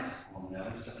sins will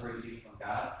never separate you from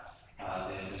God.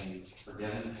 They have been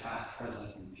forgiven, past,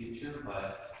 present, and future,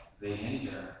 but they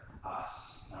hinder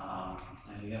us.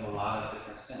 And we have a lot of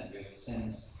different sins. We have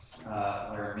sins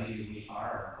where maybe we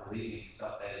are believing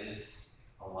stuff that is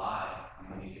a lie,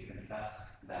 and we need to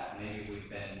confess that. Maybe we've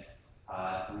been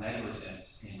negligent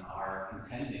in our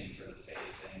contending for the faith,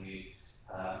 and we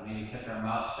maybe kept our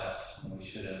mouth shut when we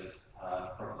should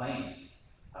have proclaimed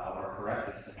or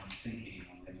corrected someone's thinking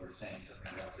when they were saying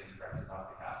something that was incorrect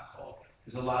about the gospel.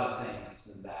 There's a lot of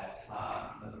things that,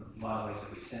 there's a lot of ways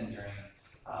that we sin during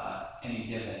any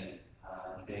given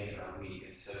day or week.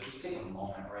 And so just take a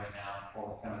moment right now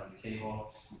before we come to the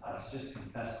table to just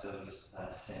confess those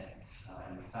sins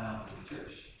in the silence of the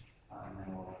church, and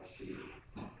then we'll proceed.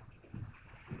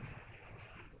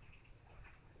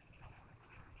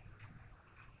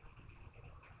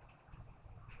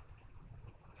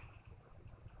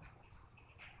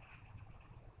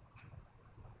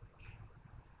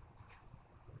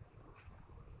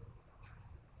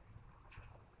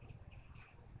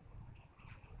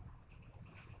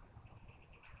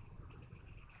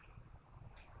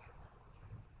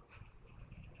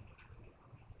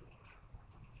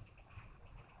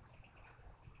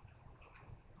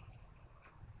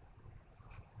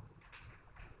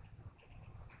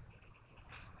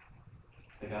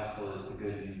 The gospel is the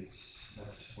good news.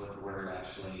 That's what the word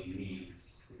actually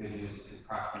means. The good news is a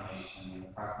proclamation. And the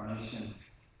proclamation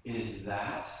is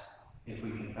that if we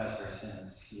confess our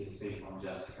sins, he is faithful and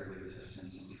just to forgive us our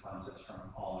sins and to cleanse us from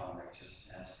all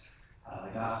unrighteousness.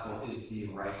 The gospel is the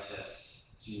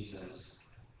righteous Jesus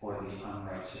for the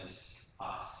unrighteous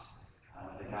us.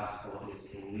 The gospel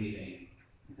is believing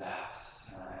that,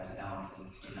 as Alan said,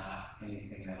 it's not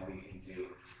anything that we can do.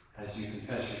 As you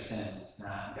confess your sins, it's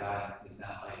not, God is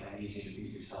not like, I need you to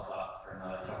beat yourself up for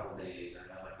another couple of days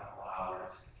or another couple of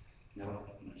hours. No,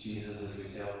 Jesus, as we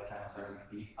say all the time, is already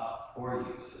beat up for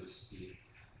you, so to speak.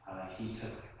 He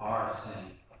took our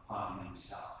sin upon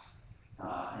himself.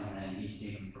 And then he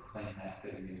came and proclaimed that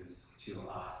good news to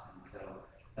us. And so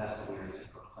that's what we were to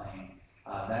proclaim.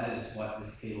 That is what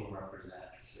this table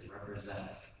represents. It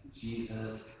represents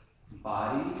Jesus'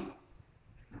 body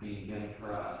being given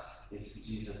for us. It's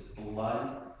Jesus'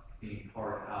 blood being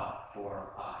poured out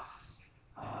for us.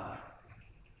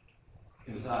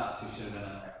 It was us who should have been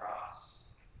on that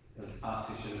cross. It was us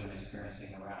who should have been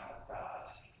experiencing the wrath of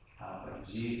God. But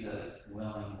Jesus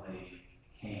willingly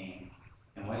came.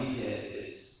 And what he did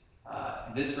is,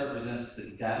 this represents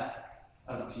the death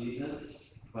of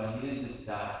Jesus, but he didn't just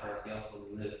die for us, he also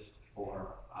lived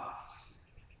for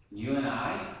us. You and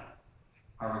I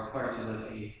are required to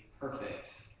live a perfect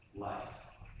life,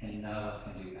 and none of us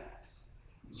can do that.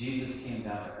 Jesus came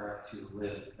down to earth to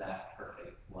live that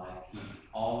perfect life. He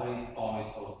always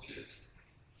told the truth.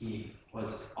 He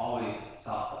was always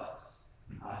selfless.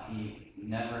 He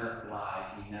never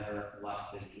lied. He never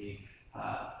lusted.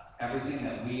 Everything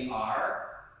that we are,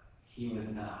 he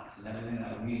was not. And everything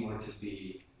that we were to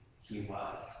be, he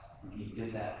was. And he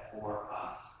did that for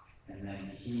us. And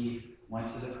then he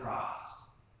went to the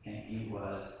cross, and he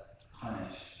was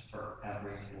punished for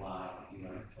every lie that you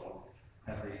ever told,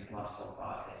 every lustful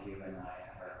thought that you and I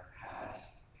ever had.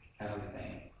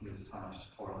 Everything. He was punished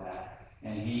for that.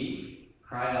 And he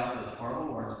cried out those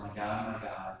horrible words, my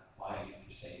God, why have you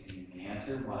forsaken me? And the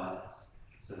answer was,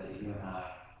 so that you and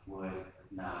I would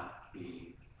not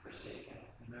be forsaken.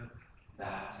 Amen.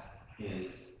 That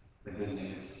is the good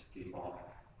news, people.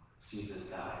 Jesus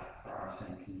died for our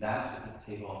sins. And that's what this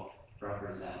table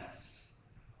represents.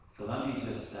 So let me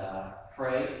just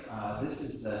pray. Let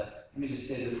me just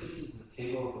say this is the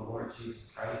table of the Lord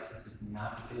Jesus Christ. This is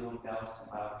not the table of Galveston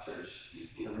Bible Church.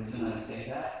 The reason I say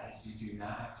that is you do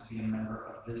not have to be a member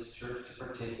of this church to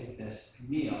partake of this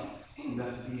meal. You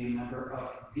have to be a member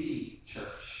of the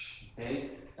church.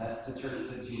 Okay? That's the church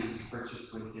that Jesus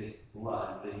purchased with his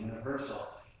blood, the universal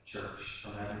church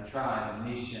from every tribe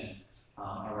and nation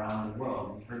around the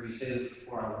world. You've heard me say this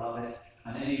before, I love it.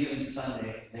 On any given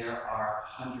Sunday, there are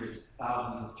hundreds,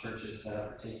 thousands of churches that are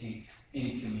partaking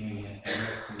in communion, and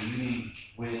we're communing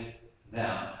with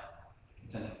them.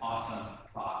 It's an awesome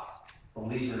thought.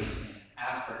 Believers in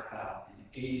Africa,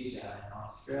 in Asia, in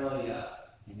Australia,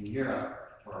 in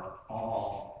Europe, we're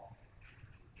all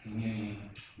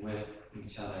communing with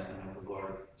each other and with the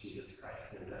Lord Jesus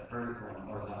Christ. There's a vertical and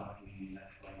horizontal communion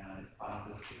that's going on. It binds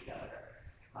us together.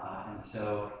 And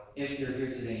so, if you're here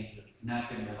today and you've not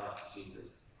given your life to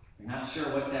Jesus, you're not sure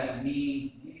what that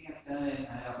means, maybe I've done it,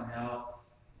 I don't know,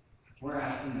 we're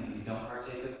asking that you don't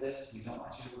partake of this. We don't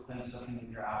want you to proclaim something with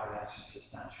your outward actions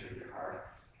that's not true of your heart.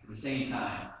 At the same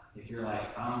time, if you're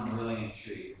like, I'm really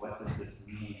intrigued, what does this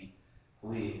mean?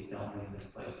 Please don't leave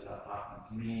this place without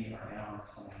talking to me or Alan or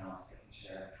someone else that can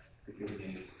share the good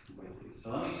news with you.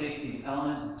 So let me take these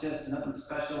elements, just nothing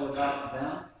special about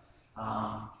them.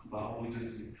 But what we do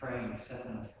is we pray and we set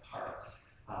them apart.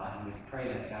 And we pray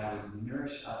that God would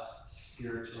nourish us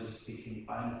spiritually speaking,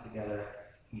 bind us together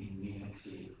in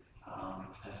unity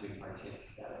as we partake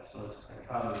together. So let's pray.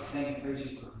 Father, we thank and praise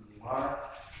you for who you are.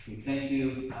 We thank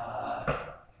you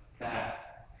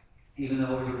that even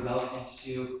though we rebelled against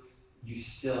you, you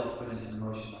still put into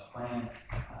motion a plan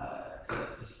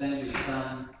to send your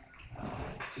Son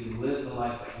to live the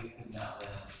life that we could not live,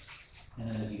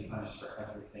 and then to be punished for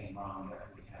everything wrong that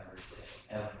we ever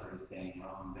did, everything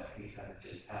wrong that we ever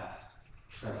did, past,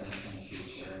 present, and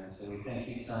future. And so we thank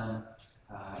you, Son,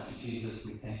 Jesus.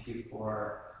 We thank you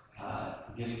for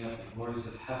giving up the glories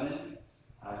of heaven,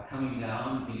 coming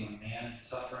down, being a man,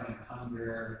 suffering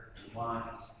hunger,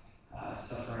 want,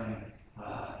 suffering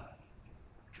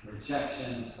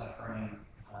rejection, suffering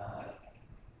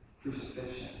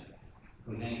crucifixion.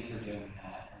 We thank you for doing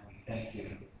that, and we thank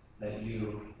you that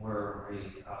you were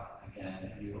raised up again,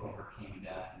 that you overcame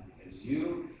death, and because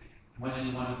you went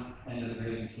in one end of the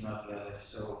grave and came out the other,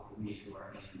 so we who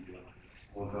are in you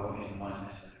will go in one end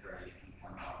of the grave and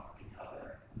come out the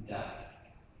other. Death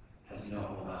has no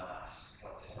hold on us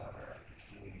whatsoever,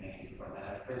 and we thank you for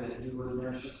that. I pray that you would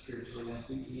nourish us spiritually as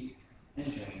we eat and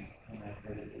drink, and I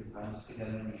pray that you bind us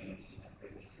together in unity. I pray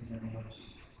this in the name of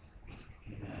Jesus.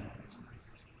 Amen.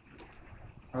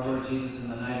 Our Lord Jesus, in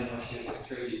the night in which he was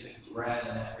betrayed, he took bread,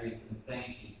 and after he given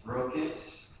thanks, he broke it,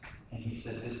 and he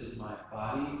said, "This is my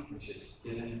body, which is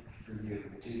given for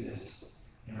you. Do this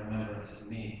in remembrance of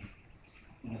me."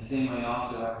 In the same way,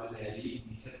 also, after they had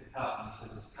eaten, he took the cup, and he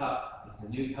said, "This cup is the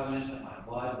new covenant of my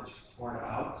blood, which is poured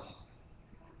out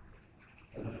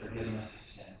for the forgiveness of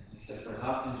sins." And he said, "For as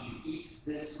often as you eat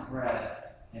this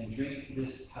bread and drink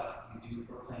this cup, you do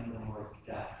proclaim the Lord's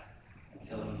death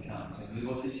until he comes." And we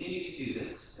will continue to do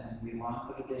this, and we long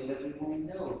for the day that we will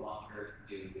no longer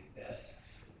do this,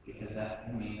 because that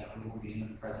will mean that we will be in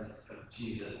the presence of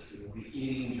Jesus. We will be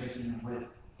eating and drinking with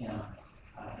him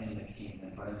in the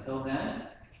kingdom. But until then,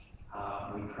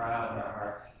 we cry out in our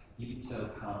hearts, "Even so,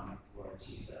 come, Lord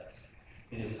Jesus."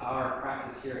 It is our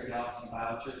practice here at Galveston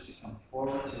Bible Church to come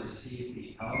forward to receive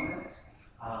the elements.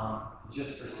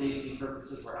 Just for safety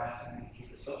purposes, we're asking you to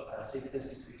keep a safe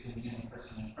distance between you and the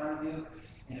person in front of you.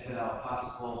 And if at all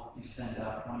possible, you send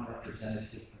out one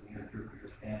representative from your group or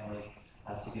your family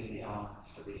to get the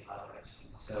elements for the others.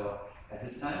 And so at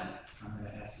this time, I'm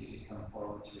going to ask you to come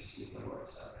forward to receive the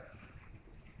Lord's Supper.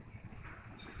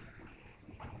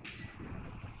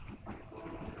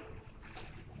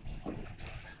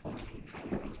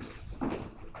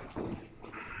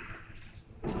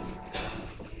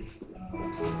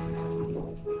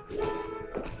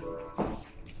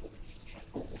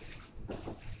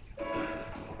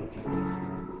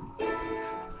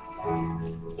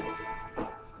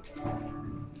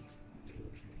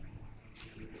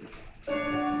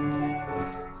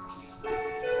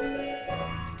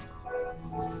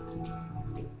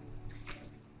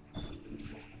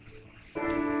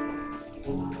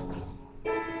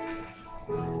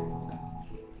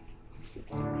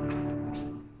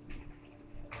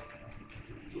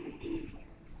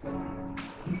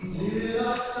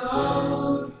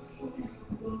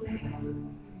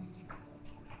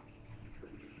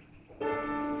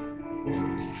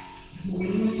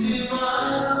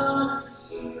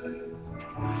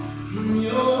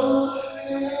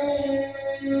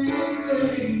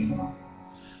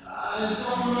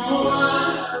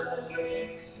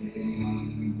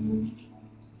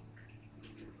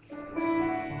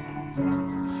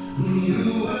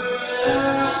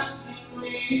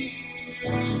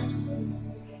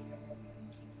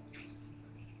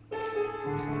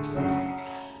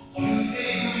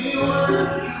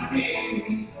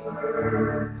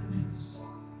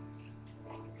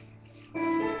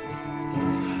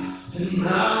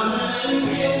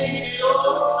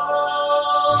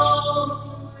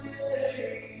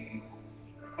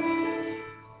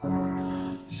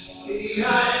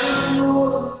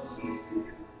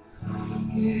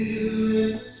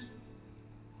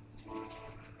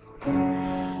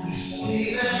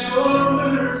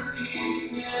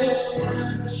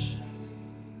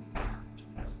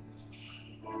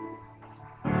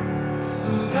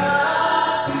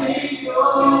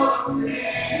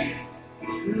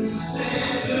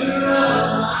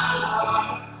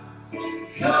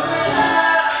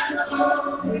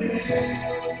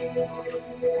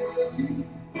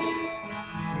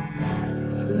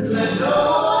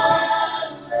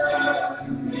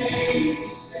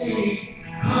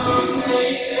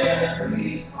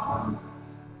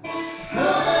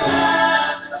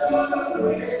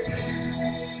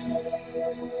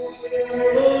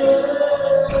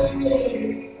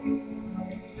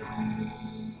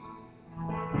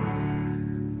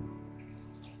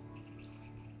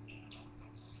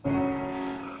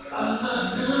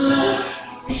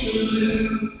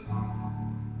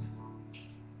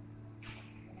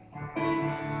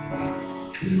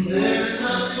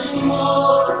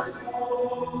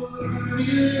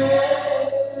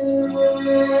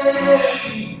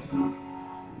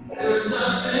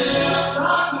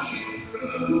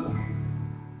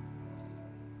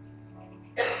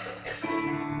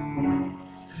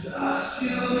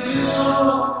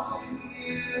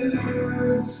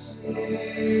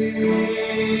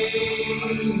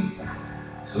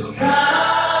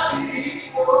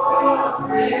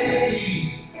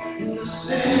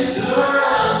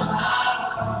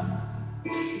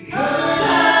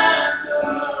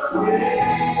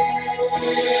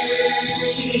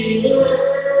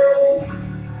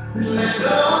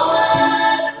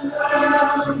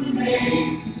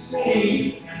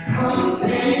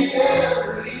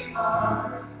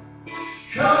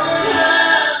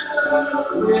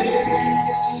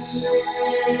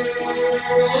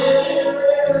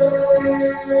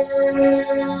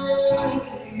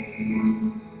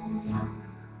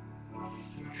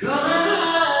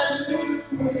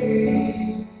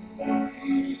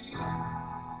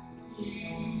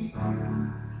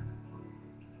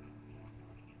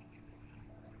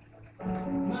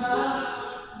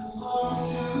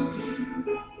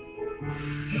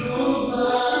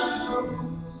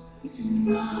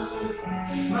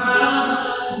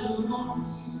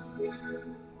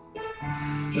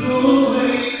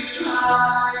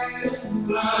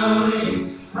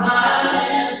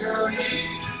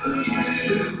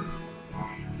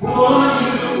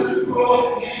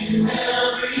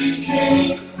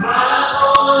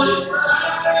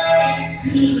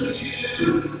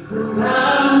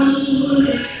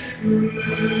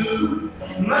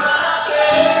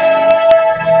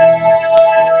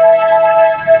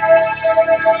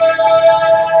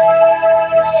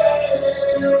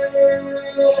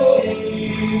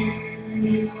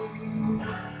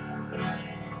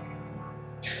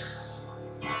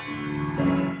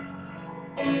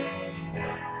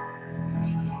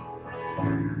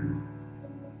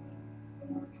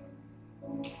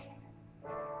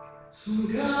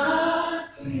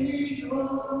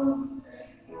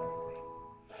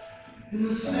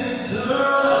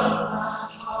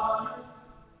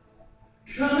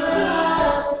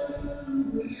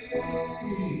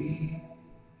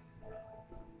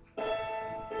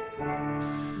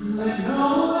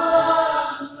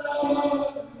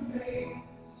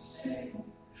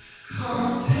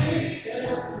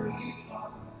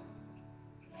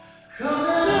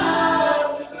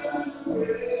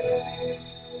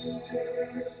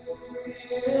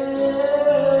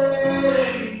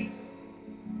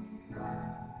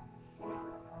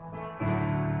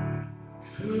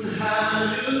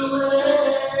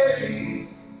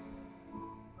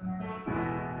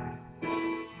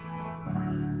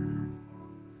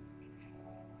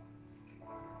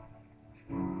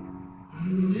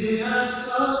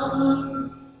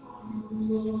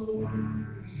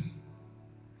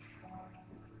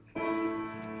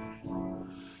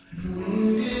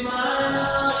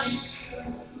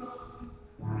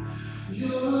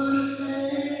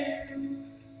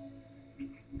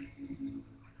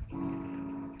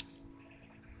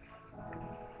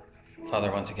 Father,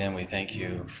 once again, we thank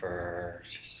you for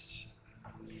just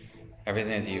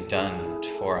everything that you've done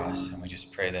for us, and we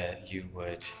just pray that you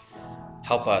would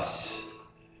help us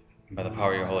by the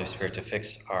power of your Holy Spirit to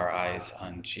fix our eyes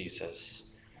on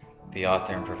Jesus, the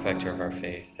author and perfecter of our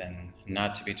faith, and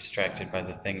not to be distracted by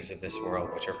the things of this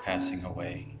world which are passing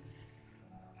away.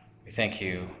 We thank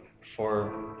you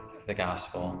for the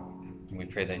gospel, and we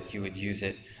pray that you would use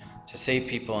it to save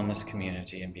people in this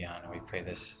community and beyond. We pray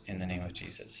this in the name of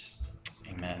Jesus.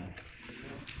 Amen.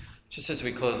 Just as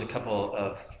we close, a couple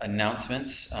of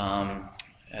announcements.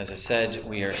 As I said,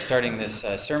 we are starting this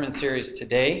sermon series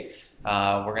today.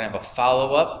 We're going to have a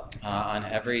follow-up on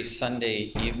every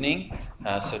Sunday evening.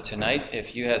 So tonight,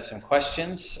 if you had some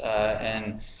questions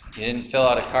and you didn't fill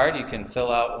out a card, you can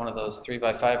fill out one of those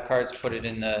 3x5 cards, put it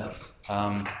in the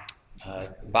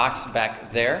box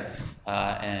back there,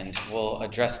 and we'll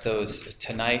address those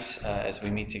tonight as we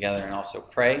meet together and also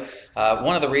pray.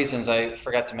 One of the reasons I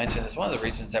forgot to mention this, one of the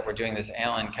reasons that we're doing this,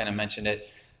 Alan kind of mentioned it,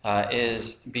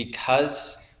 is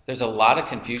because there's a lot of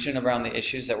confusion around the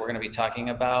issues that we're going to be talking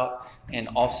about, and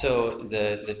also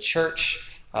the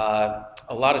church. A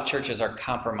lot of churches are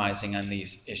compromising on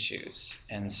these issues,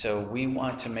 and so we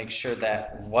want to make sure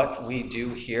that what we do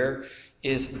here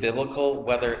is biblical,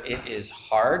 whether it is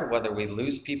hard, whether we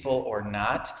lose people or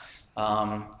not.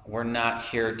 We're not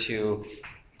here to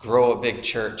grow a big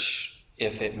church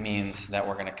if it means that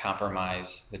we're going to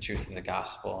compromise the truth of the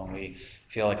gospel, and we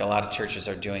feel like a lot of churches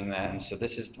are doing that. And so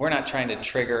we're not trying to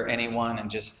trigger anyone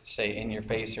and just say in your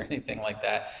face or anything like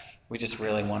that. We just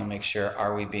really want to make sure,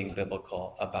 are we being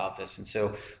biblical about this? And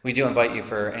so we do invite you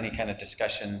for any kind of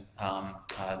discussion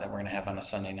that we're going to have on a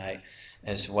Sunday night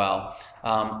as well.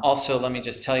 Also, let me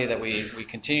just tell you that we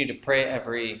continue to pray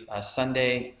every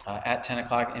Sunday at 10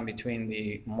 o'clock in between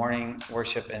the morning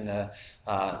worship and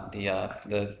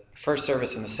the first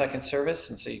service and the second service,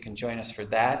 and so you can join us for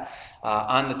that.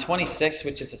 On the 26th,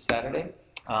 which is a Saturday,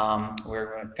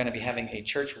 we're going to be having a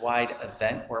church-wide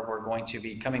event where we're going to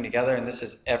be coming together, and this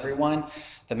is everyone.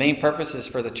 The main purpose is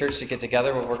for the church to get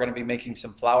together, where we're going to be making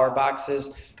some flower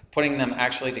boxes, putting them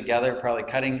actually together, probably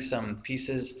cutting some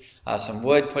pieces, some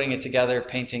wood, putting it together,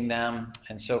 painting them,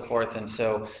 and so forth. And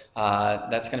so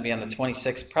that's going to be on the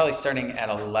 26th, probably starting at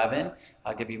 11.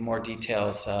 I'll give you more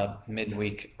details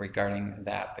midweek regarding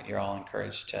that, but you're all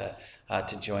encouraged to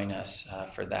join us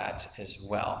for that as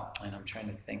well. And I'm trying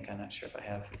to think, I'm not sure if I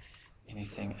have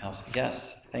anything else.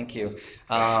 Yes, thank you.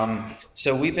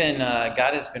 So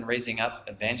God has been raising up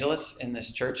evangelists in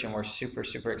this church, and we're super,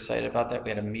 super excited about that.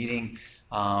 We had a meeting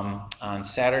on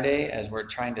Saturday as we're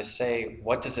trying to say,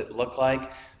 what does it look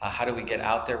like? How do we get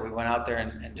out there? We went out there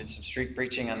and did some street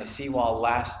preaching on the seawall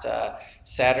last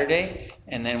Saturday,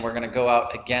 and then we're going to go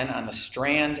out again on the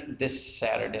Strand this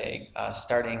Saturday,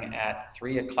 starting at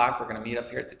 3 o'clock. We're going to meet up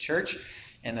here at the church,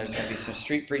 and there's going to be some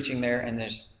street preaching there, and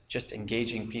there's just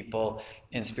engaging people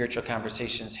in spiritual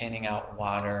conversations, handing out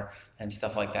water and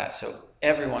stuff like that. So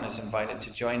everyone is invited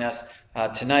to join us.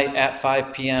 Tonight at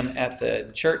 5 p.m. at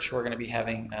the church, we're going to be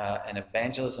having an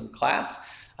evangelism class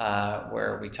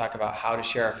where we talk about how to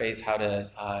share our faith, how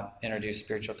to introduce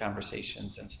spiritual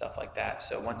conversations and stuff like that.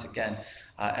 So once again,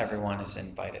 everyone is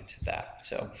invited to that.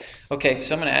 So I'm going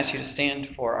to ask you to stand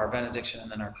for our benediction and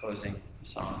then our closing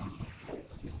song.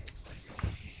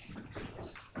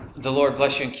 The Lord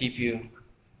bless you and keep you.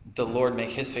 The Lord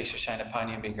make his face to shine upon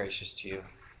you and be gracious to you.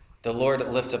 The Lord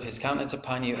lift up his countenance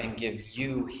upon you and give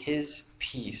you his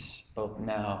peace, both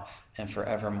now and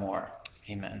forevermore.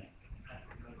 Amen.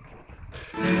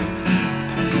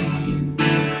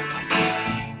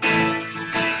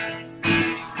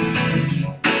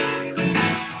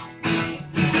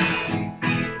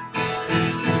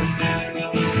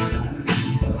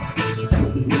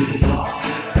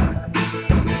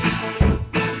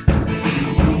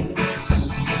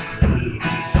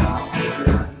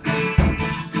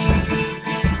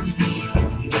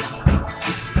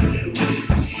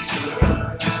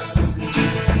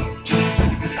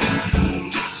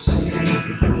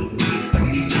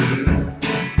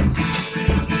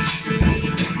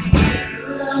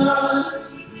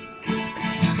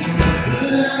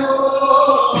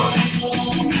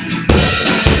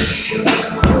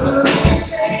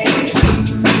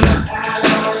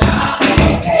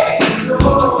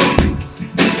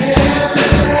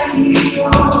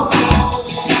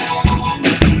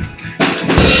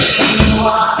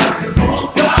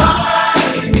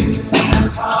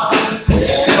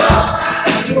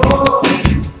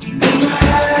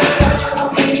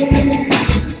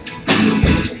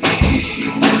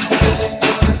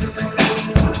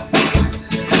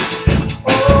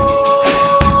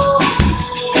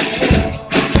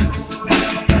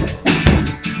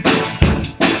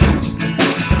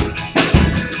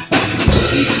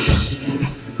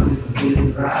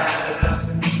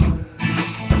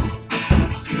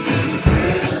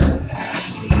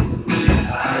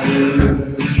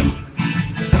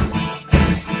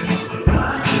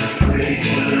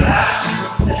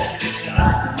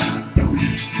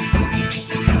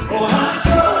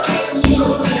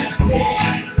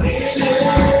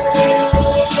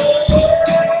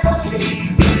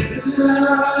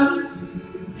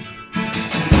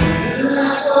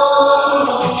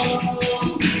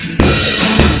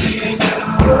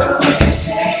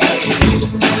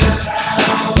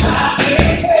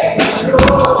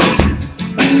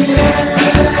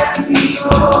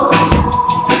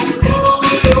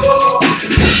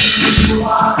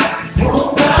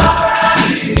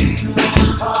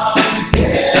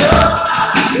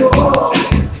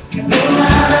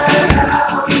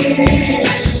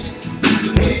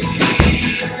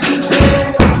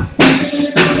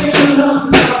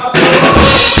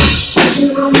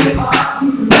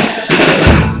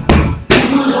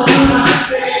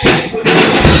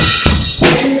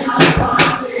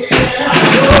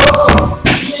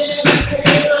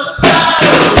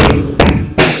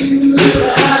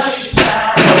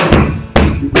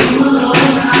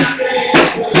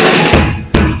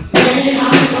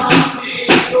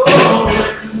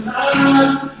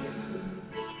 Who